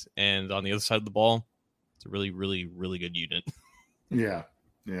defense, and on the other side of the ball, it's a really, really, really good unit. Yeah.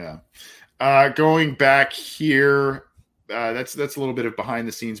 Going back here, that's a little bit of behind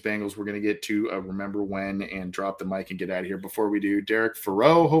the scenes Bengals. We're going to get to remember when and drop the mic and get out of here. Before we do, Derek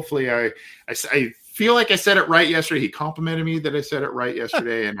Farreau, hopefully I feel like I said it right yesterday. He complimented me that I said it right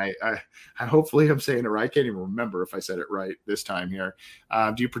yesterday, and I hopefully I'm saying it right. I can't even remember if I said it right this time here.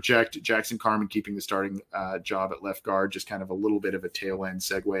 Do you project Jackson Carman keeping the starting job at left guard? Just kind of a little bit of a tail end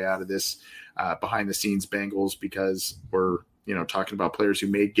segue out of this behind the scenes Bengals, because we're talking about players who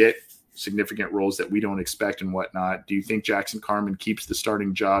may get significant roles that we don't expect and whatnot. Do you think Jackson Carman keeps the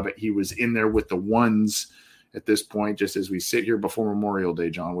starting job? He was in there with the ones at this point, just as we sit here before Memorial Day.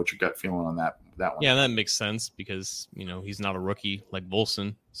 John, what's your gut feeling on that one? Yeah, that makes sense, because he's not a rookie like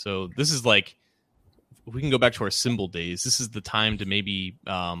Volson. So this is like, if we can go back to our symbol days, this is the time to maybe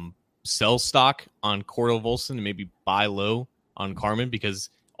sell stock on Cordell Volson and maybe buy low on Carman, because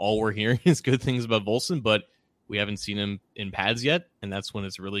all we're hearing is good things about Volson, but we haven't seen him in pads yet, and that's when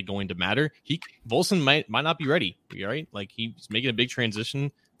it's really going to matter. Volson might not be ready, right? Like, he's making a big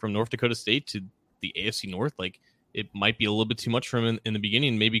transition from North Dakota State to the AFC North. Like, it might be a little bit too much for him in the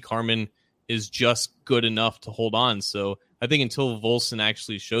beginning. Maybe Carman is just good enough to hold on. So I think until Volson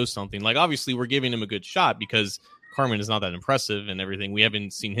actually shows something, like obviously we're giving him a good shot because Carmen is not that impressive and everything. We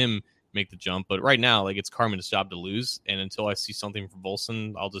haven't seen him make the jump, but right now, like, it's Carmen's job to lose. And until I see something from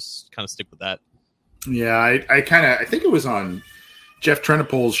Volson, I'll just kind of stick with that. Yeah, I think it was on Jeff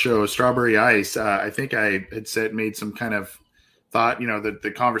Trenopol's show, Strawberry Ice. I think I had made some kind of thought,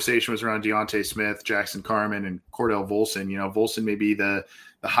 the conversation was around Deontay Smith, Jackson Carmen, and Cordell Volson. Volson may be the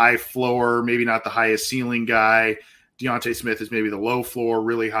high floor, maybe not the highest ceiling guy. Deontay Smith is maybe the low floor,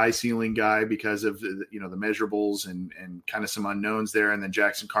 really high ceiling guy because of the measurables and kind of some unknowns there. And then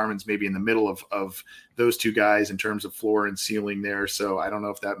Jackson Carmen's maybe in the middle of those two guys in terms of floor and ceiling there. So I don't know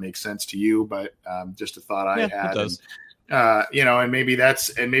if that makes sense to you, but just a thought I had. It does. And maybe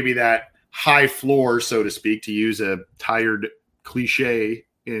that high floor, so to speak, to use a tired cliche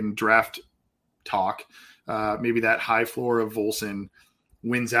in draft talk, maybe that high floor of Volson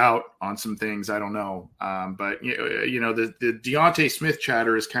wins out on some things. I don't know. But the Deontay Smith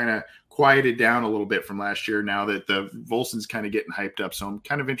chatter is kind of quieted down a little bit from last year now that the Volson's kind of getting hyped up. So I'm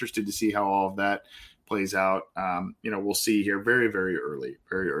kind of interested to see how all of that plays out. We'll see here very, very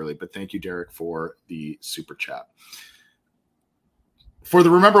early, but thank you, Derek, for the super chat. For the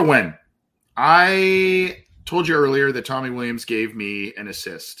Remember When, I told you earlier that Tommy Williams gave me an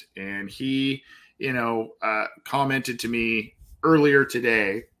assist, and he, commented to me earlier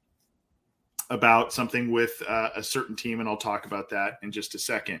today about something with a certain team, and I'll talk about that in just a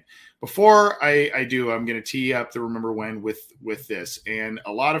second. Before I do, I'm going to tee up the Remember When with this. And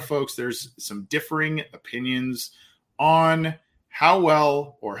a lot of folks, there's some differing opinions on how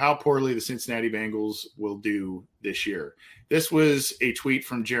well or how poorly the Cincinnati Bengals will do this year. This was a tweet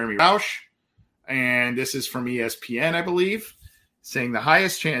from Jeremy Rausch, and this is from ESPN, I believe, saying the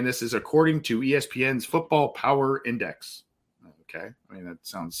highest chance, this is according to ESPN's Football Power Index. Okay. I mean, that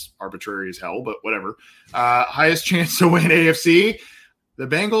sounds arbitrary as hell, but whatever. Highest chance to win AFC. The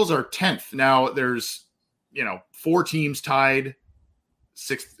Bengals are 10th. Now there's, 4 teams tied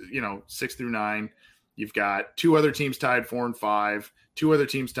 6 through 9. You've got 2 other teams tied 4 and 5, 2 other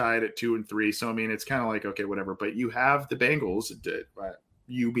teams tied at 2 and 3. So, I mean, it's kind of like, okay, whatever, but you have the Bengals,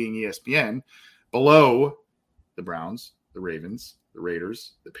 you being ESPN, below the Browns, the Ravens, the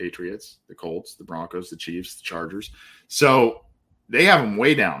Raiders, the Patriots, the Colts, the Broncos, the Chiefs, the Chargers. So they have them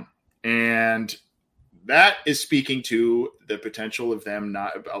way down. And that is speaking to the potential of them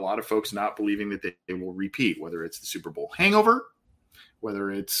a lot of folks not believing that they will repeat, whether it's the Super Bowl hangover,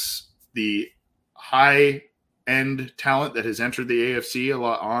 whether it's the high-end talent that has entered the AFC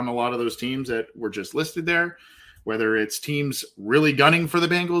on a lot of those teams that were just listed there, whether it's teams really gunning for the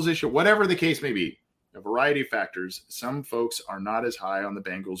Bengals issue, whatever the case may be, a variety of factors. Some folks are not as high on the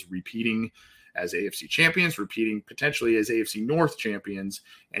Bengals repeating as AFC champions, repeating potentially as AFC North champions,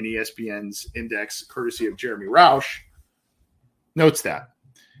 and ESPN's index, courtesy of Jeremy Rausch, notes that.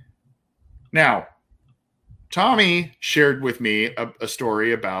 Now, Tommy shared with me a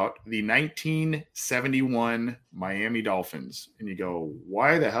story about the 1971 Miami Dolphins. And you go,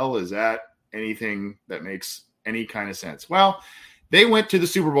 why the hell is that anything that makes any kind of sense? Well, they went to the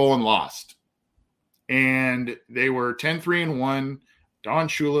Super Bowl and lost. And they were 10-3-1. Don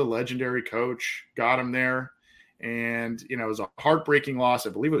Shula, legendary coach, got him there. And, it was a heartbreaking loss. I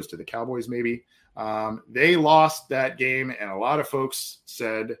believe it was to the Cowboys, maybe. They lost that game, and a lot of folks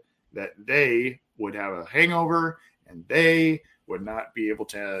said that they would have a hangover and they would not be able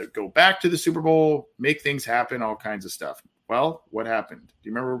to go back to the Super Bowl, make things happen, all kinds of stuff. Well, what happened? Do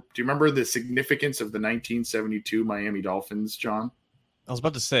you remember the significance of the 1972 Miami Dolphins, John? I was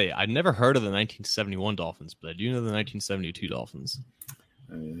about to say, I'd never heard of the 1971 Dolphins, but I do know the 1972 Dolphins.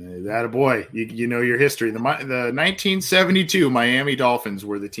 That a boy, you know your history. The 1972 Miami Dolphins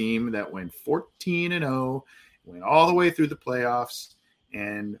were the team that went 14-0, went all the way through the playoffs,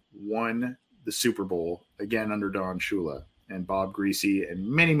 and won the Super Bowl again under Don Shula and Bob Greasy and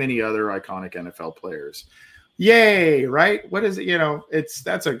many, many other iconic NFL players. Yay! Right? What is it?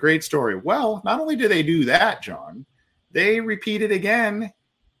 That's a great story. Well, not only do they do that, John, they repeated again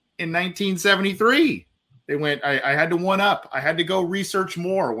in 1973. They went, I had to one up. I had to go research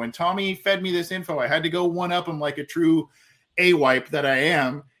more. When Tommy fed me this info, I had to go one up him like a true A-wipe that I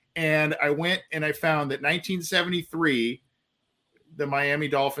am. And I went and I found that 1973, the Miami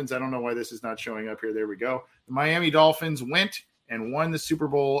Dolphins, I don't know why this is not showing up here. There we go. The Miami Dolphins went and won the Super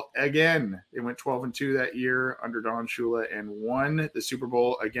Bowl again. They went 12-2 that year under Don Shula and won the Super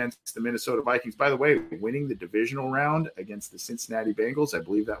Bowl against the Minnesota Vikings. By the way, winning the divisional round against the Cincinnati Bengals. I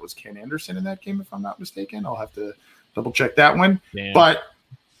believe that was Ken Anderson in that game, if I'm not mistaken. I'll have to double check that one. Damn. But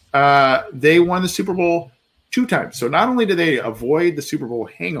they won the Super Bowl 2 times. So not only did they avoid the Super Bowl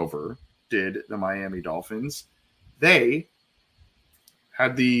hangover, did the Miami Dolphins. They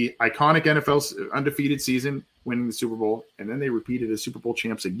had the iconic NFL undefeated season, winning the Super Bowl, and then they repeated as Super Bowl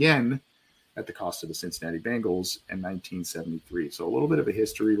champs again at the cost of the Cincinnati Bengals in 1973. So a little bit of a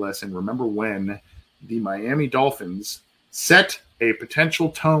history lesson. Remember when the Miami Dolphins set a potential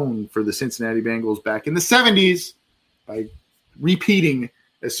tone for the Cincinnati Bengals back in the 70s by repeating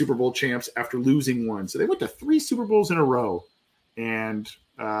as Super Bowl champs after losing one. So they went to 3 Super Bowls in a row. And,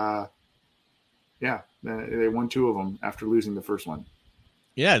 they won 2 of them after losing the first one.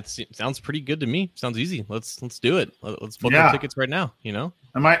 Yeah, it sounds pretty good to me. Sounds easy. Let's do it. Let's book our tickets right now.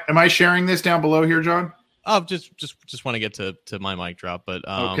 Am I sharing this down below here, John? Oh, just want to get to my mic drop, but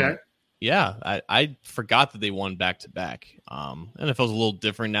okay. Yeah, I forgot that they won back to back. NFL's a little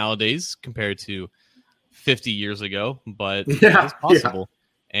different nowadays compared to 50 years ago, but it's possible.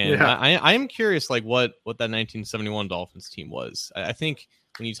 And I am curious, like what that 1971 Dolphins team was. I think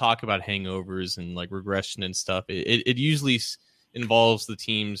when you talk about hangovers and like regression and stuff, it usually involves the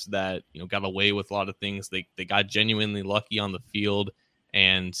teams that got away with a lot of things. They got genuinely lucky on the field,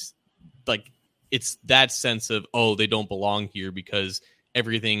 and like it's that sense of they don't belong here because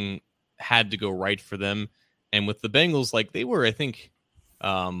everything had to go right for them. And with the Bengals, like they were, I think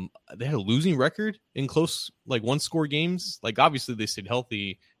they had a losing record in close like 1-score games. Like obviously they stayed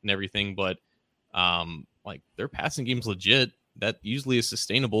healthy and everything, but like their passing game's legit. That usually is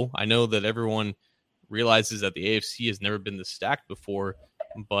sustainable. I know that everyone realizes that the AFC has never been this stacked before,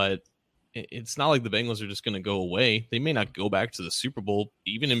 but it's not like the Bengals are just going to go away. They may not go back to the Super Bowl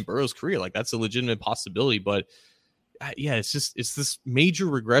even in Burrow's career. Like that's a legitimate possibility, but it's this major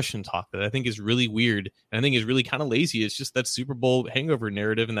regression talk that I think is really weird, and I think is really kind of lazy. It's just that Super Bowl hangover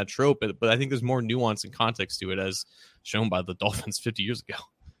narrative and that trope, but I think there's more nuance and context to it as shown by the Dolphins 50 years ago.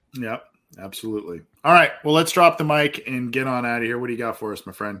 Yep, absolutely. All right, well, let's drop the mic and get on out of here. What do you got for us,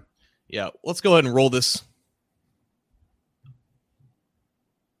 my friend? Yeah, let's go ahead and roll this.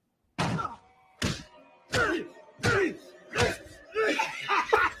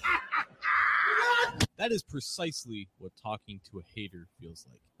 That is precisely what talking to a hater feels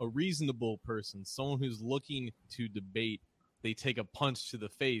like. A reasonable person, someone who's looking to debate, they take a punch to the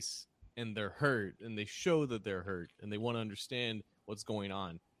face and they're hurt, and they show that they're hurt, and they want to understand what's going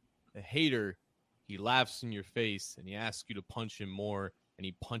on. A hater, he laughs in your face and he asks you to punch him more, and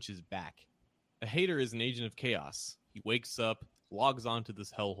he punches back. A hater is an agent of chaos. He wakes up, logs onto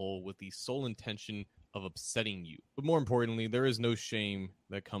this hellhole with the sole intention of upsetting you. But more importantly, there is no shame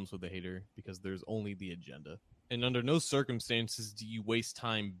that comes with a hater because there's only the agenda. And under no circumstances do you waste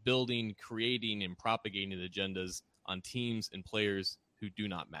time building, creating, and propagating agendas on teams and players who do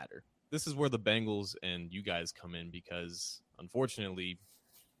not matter. This is where the Bengals and you guys come in because, unfortunately,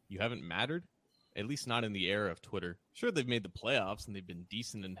 you haven't mattered, at least not in the era of Twitter. Sure, they've made the playoffs and they've been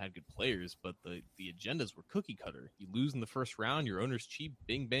decent and had good players, but the agendas were cookie cutter. You lose in the first round, your owner's cheap,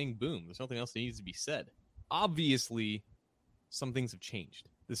 bing, bang, boom. There's nothing else that needs to be said. Obviously, some things have changed.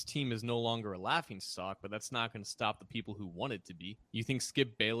 This team is no longer a laughing stock, but that's not going to stop the people who want it to be. You think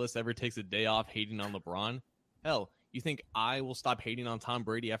Skip Bayless ever takes a day off hating on LeBron? Hell, you think I will stop hating on Tom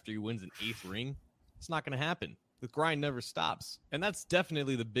Brady after he wins an 8th ring? It's not going to happen. The grind never stops. And that's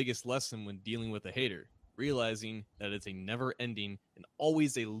definitely the biggest lesson when dealing with a hater, realizing that it's a never-ending and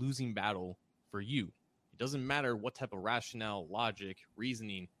always a losing battle for you. It doesn't matter what type of rationale, logic,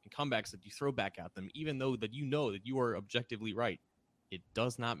 reasoning, and comebacks that you throw back at them, even though that you know that you are objectively right. It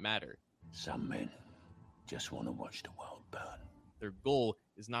does not matter. Some men just want to watch the world burn. Their goal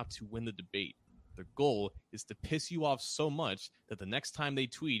is not to win the debate. Their goal is to piss you off so much that the next time they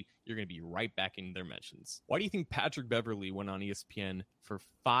tweet, you're going to be right back in their mentions. Why do you think Patrick Beverley went on ESPN for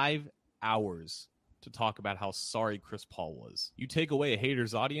 5 hours to talk about how sorry Chris Paul was? You take away a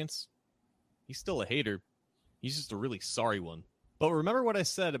hater's audience, he's still a hater. He's just a really sorry one. But remember what I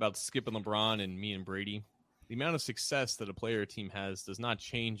said about Skip and LeBron and me and Brady? The amount of success that a player or team has does not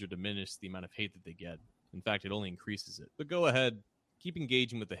change or diminish the amount of hate that they get. In fact, it only increases it. But go ahead, keep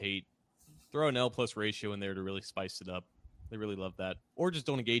engaging with the hate. Throw an L+ ratio in there to really spice it up. They really love that. Or just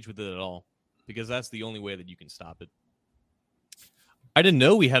don't engage with it at all, because that's the only way that you can stop it. I didn't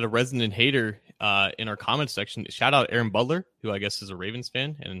know we had a resident hater in our comments section. Shout out Aaron Butler, who I guess is a Ravens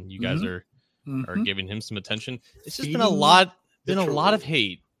fan, and you guys are giving him some attention. It's just been a lot of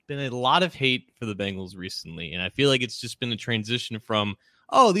hate. Been a lot of hate for the Bengals recently, and I feel like it's just been a transition from,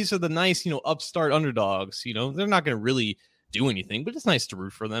 these are the nice, upstart underdogs. They're not going to really do anything, but it's nice to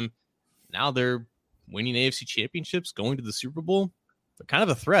root for them. Now they're winning AFC championships, going to the Super Bowl. They're kind of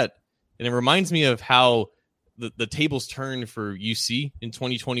a threat. And it reminds me of how the tables turned for UC in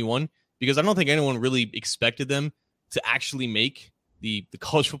 2021, because I don't think anyone really expected them to actually make the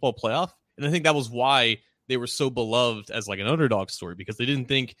college football playoff. And I think that was why they were so beloved as like an underdog story, because they didn't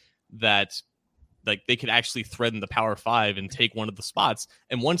think that like they could actually threaten the Power Five and take one of the spots.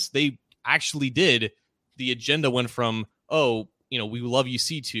 And once they actually did, the agenda went from, oh, we love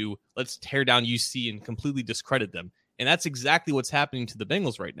UC to let's tear down UC and completely discredit them. And that's exactly what's happening to the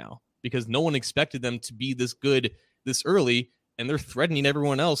Bengals right now, because no one expected them to be this good this early, and they're threatening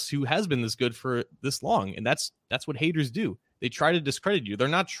everyone else who has been this good for this long. And that's what haters do. They try to discredit you. They're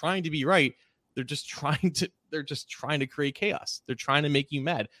not trying to be right. They're just trying to create chaos. They're trying to make you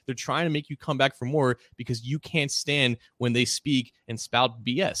mad. They're trying to make you come back for more because you can't stand when they speak and spout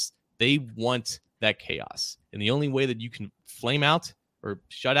BS. They want that chaos. And the only way that you can flame out or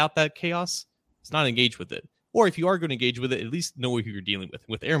shut out that chaos is not engage with it. Or if you are going to engage with it, at least know who you're dealing with.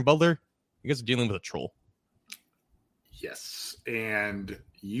 With Aaron Butler, you guys are dealing with a troll. Yes. And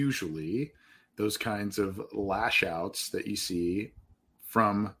usually those kinds of lash outs that you see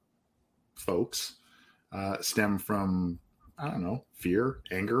from folks stem from, I don't know, fear,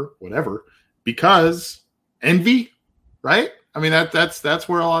 anger, whatever, because envy, right? I mean, that's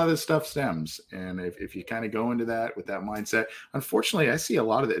where a lot of this stuff stems. And if you kind of go into that with that mindset, unfortunately, I see a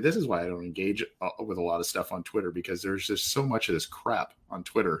lot of it. This is why I don't engage with a lot of stuff on Twitter, because there's just so much of this crap on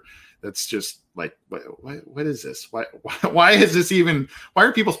Twitter that's just like, what is this? Why is this even? Why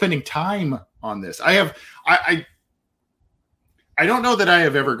are people spending time on this? I don't know that I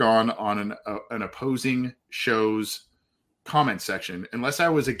have ever gone on an opposing show's comment section unless I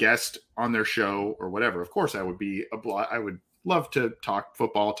was a guest on their show or whatever. Of course, I would love to talk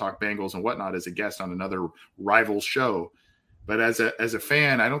football, talk Bengals and whatnot as a guest on another rival show. But as a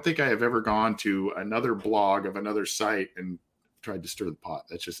fan, I don't think I have ever gone to another blog of another site and tried to stir the pot.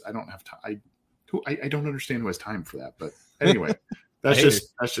 That's just, I don't have time. I don't understand who has time for that. But anyway, that's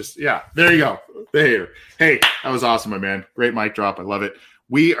just, yeah, there you go. The hater. Hey, that was awesome, my man. Great mic drop. I love it.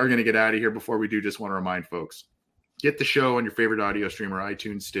 We are going to get out of here. Before we do, just want to remind folks, get the show on your favorite audio streamer,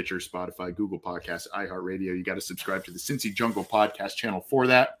 iTunes, Stitcher, Spotify, Google Podcasts, iHeartRadio. You got to subscribe to the Cincy Jungle podcast channel for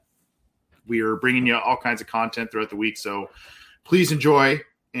that. We are bringing you all kinds of content throughout the week, so please enjoy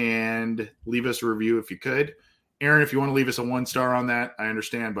and leave us a review if you could. Aaron, if you want to leave us a 1-star on that, I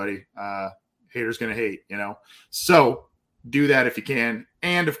understand, buddy. Haters going to hate, So do that if you can.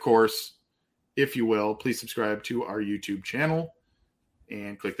 And, of course, if you will, please subscribe to our YouTube channel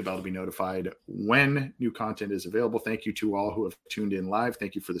and click the bell to be notified when new content is available. Thank you to all who have tuned in live.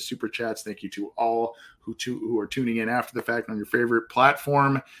 Thank you for the super chats. Thank you to all who are tuning in after the fact on your favorite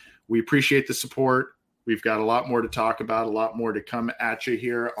platform. We appreciate the support. We've got a lot more to talk about, a lot more to come at you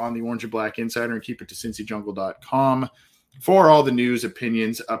here on the Orange and Black Insider, and keep it to cincyjungle.com for all the news,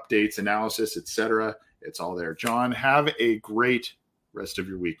 opinions, updates, analysis, etc. It's all there. John, have a great rest of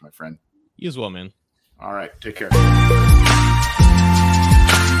your week, my friend. You as well, man. All right. Take care.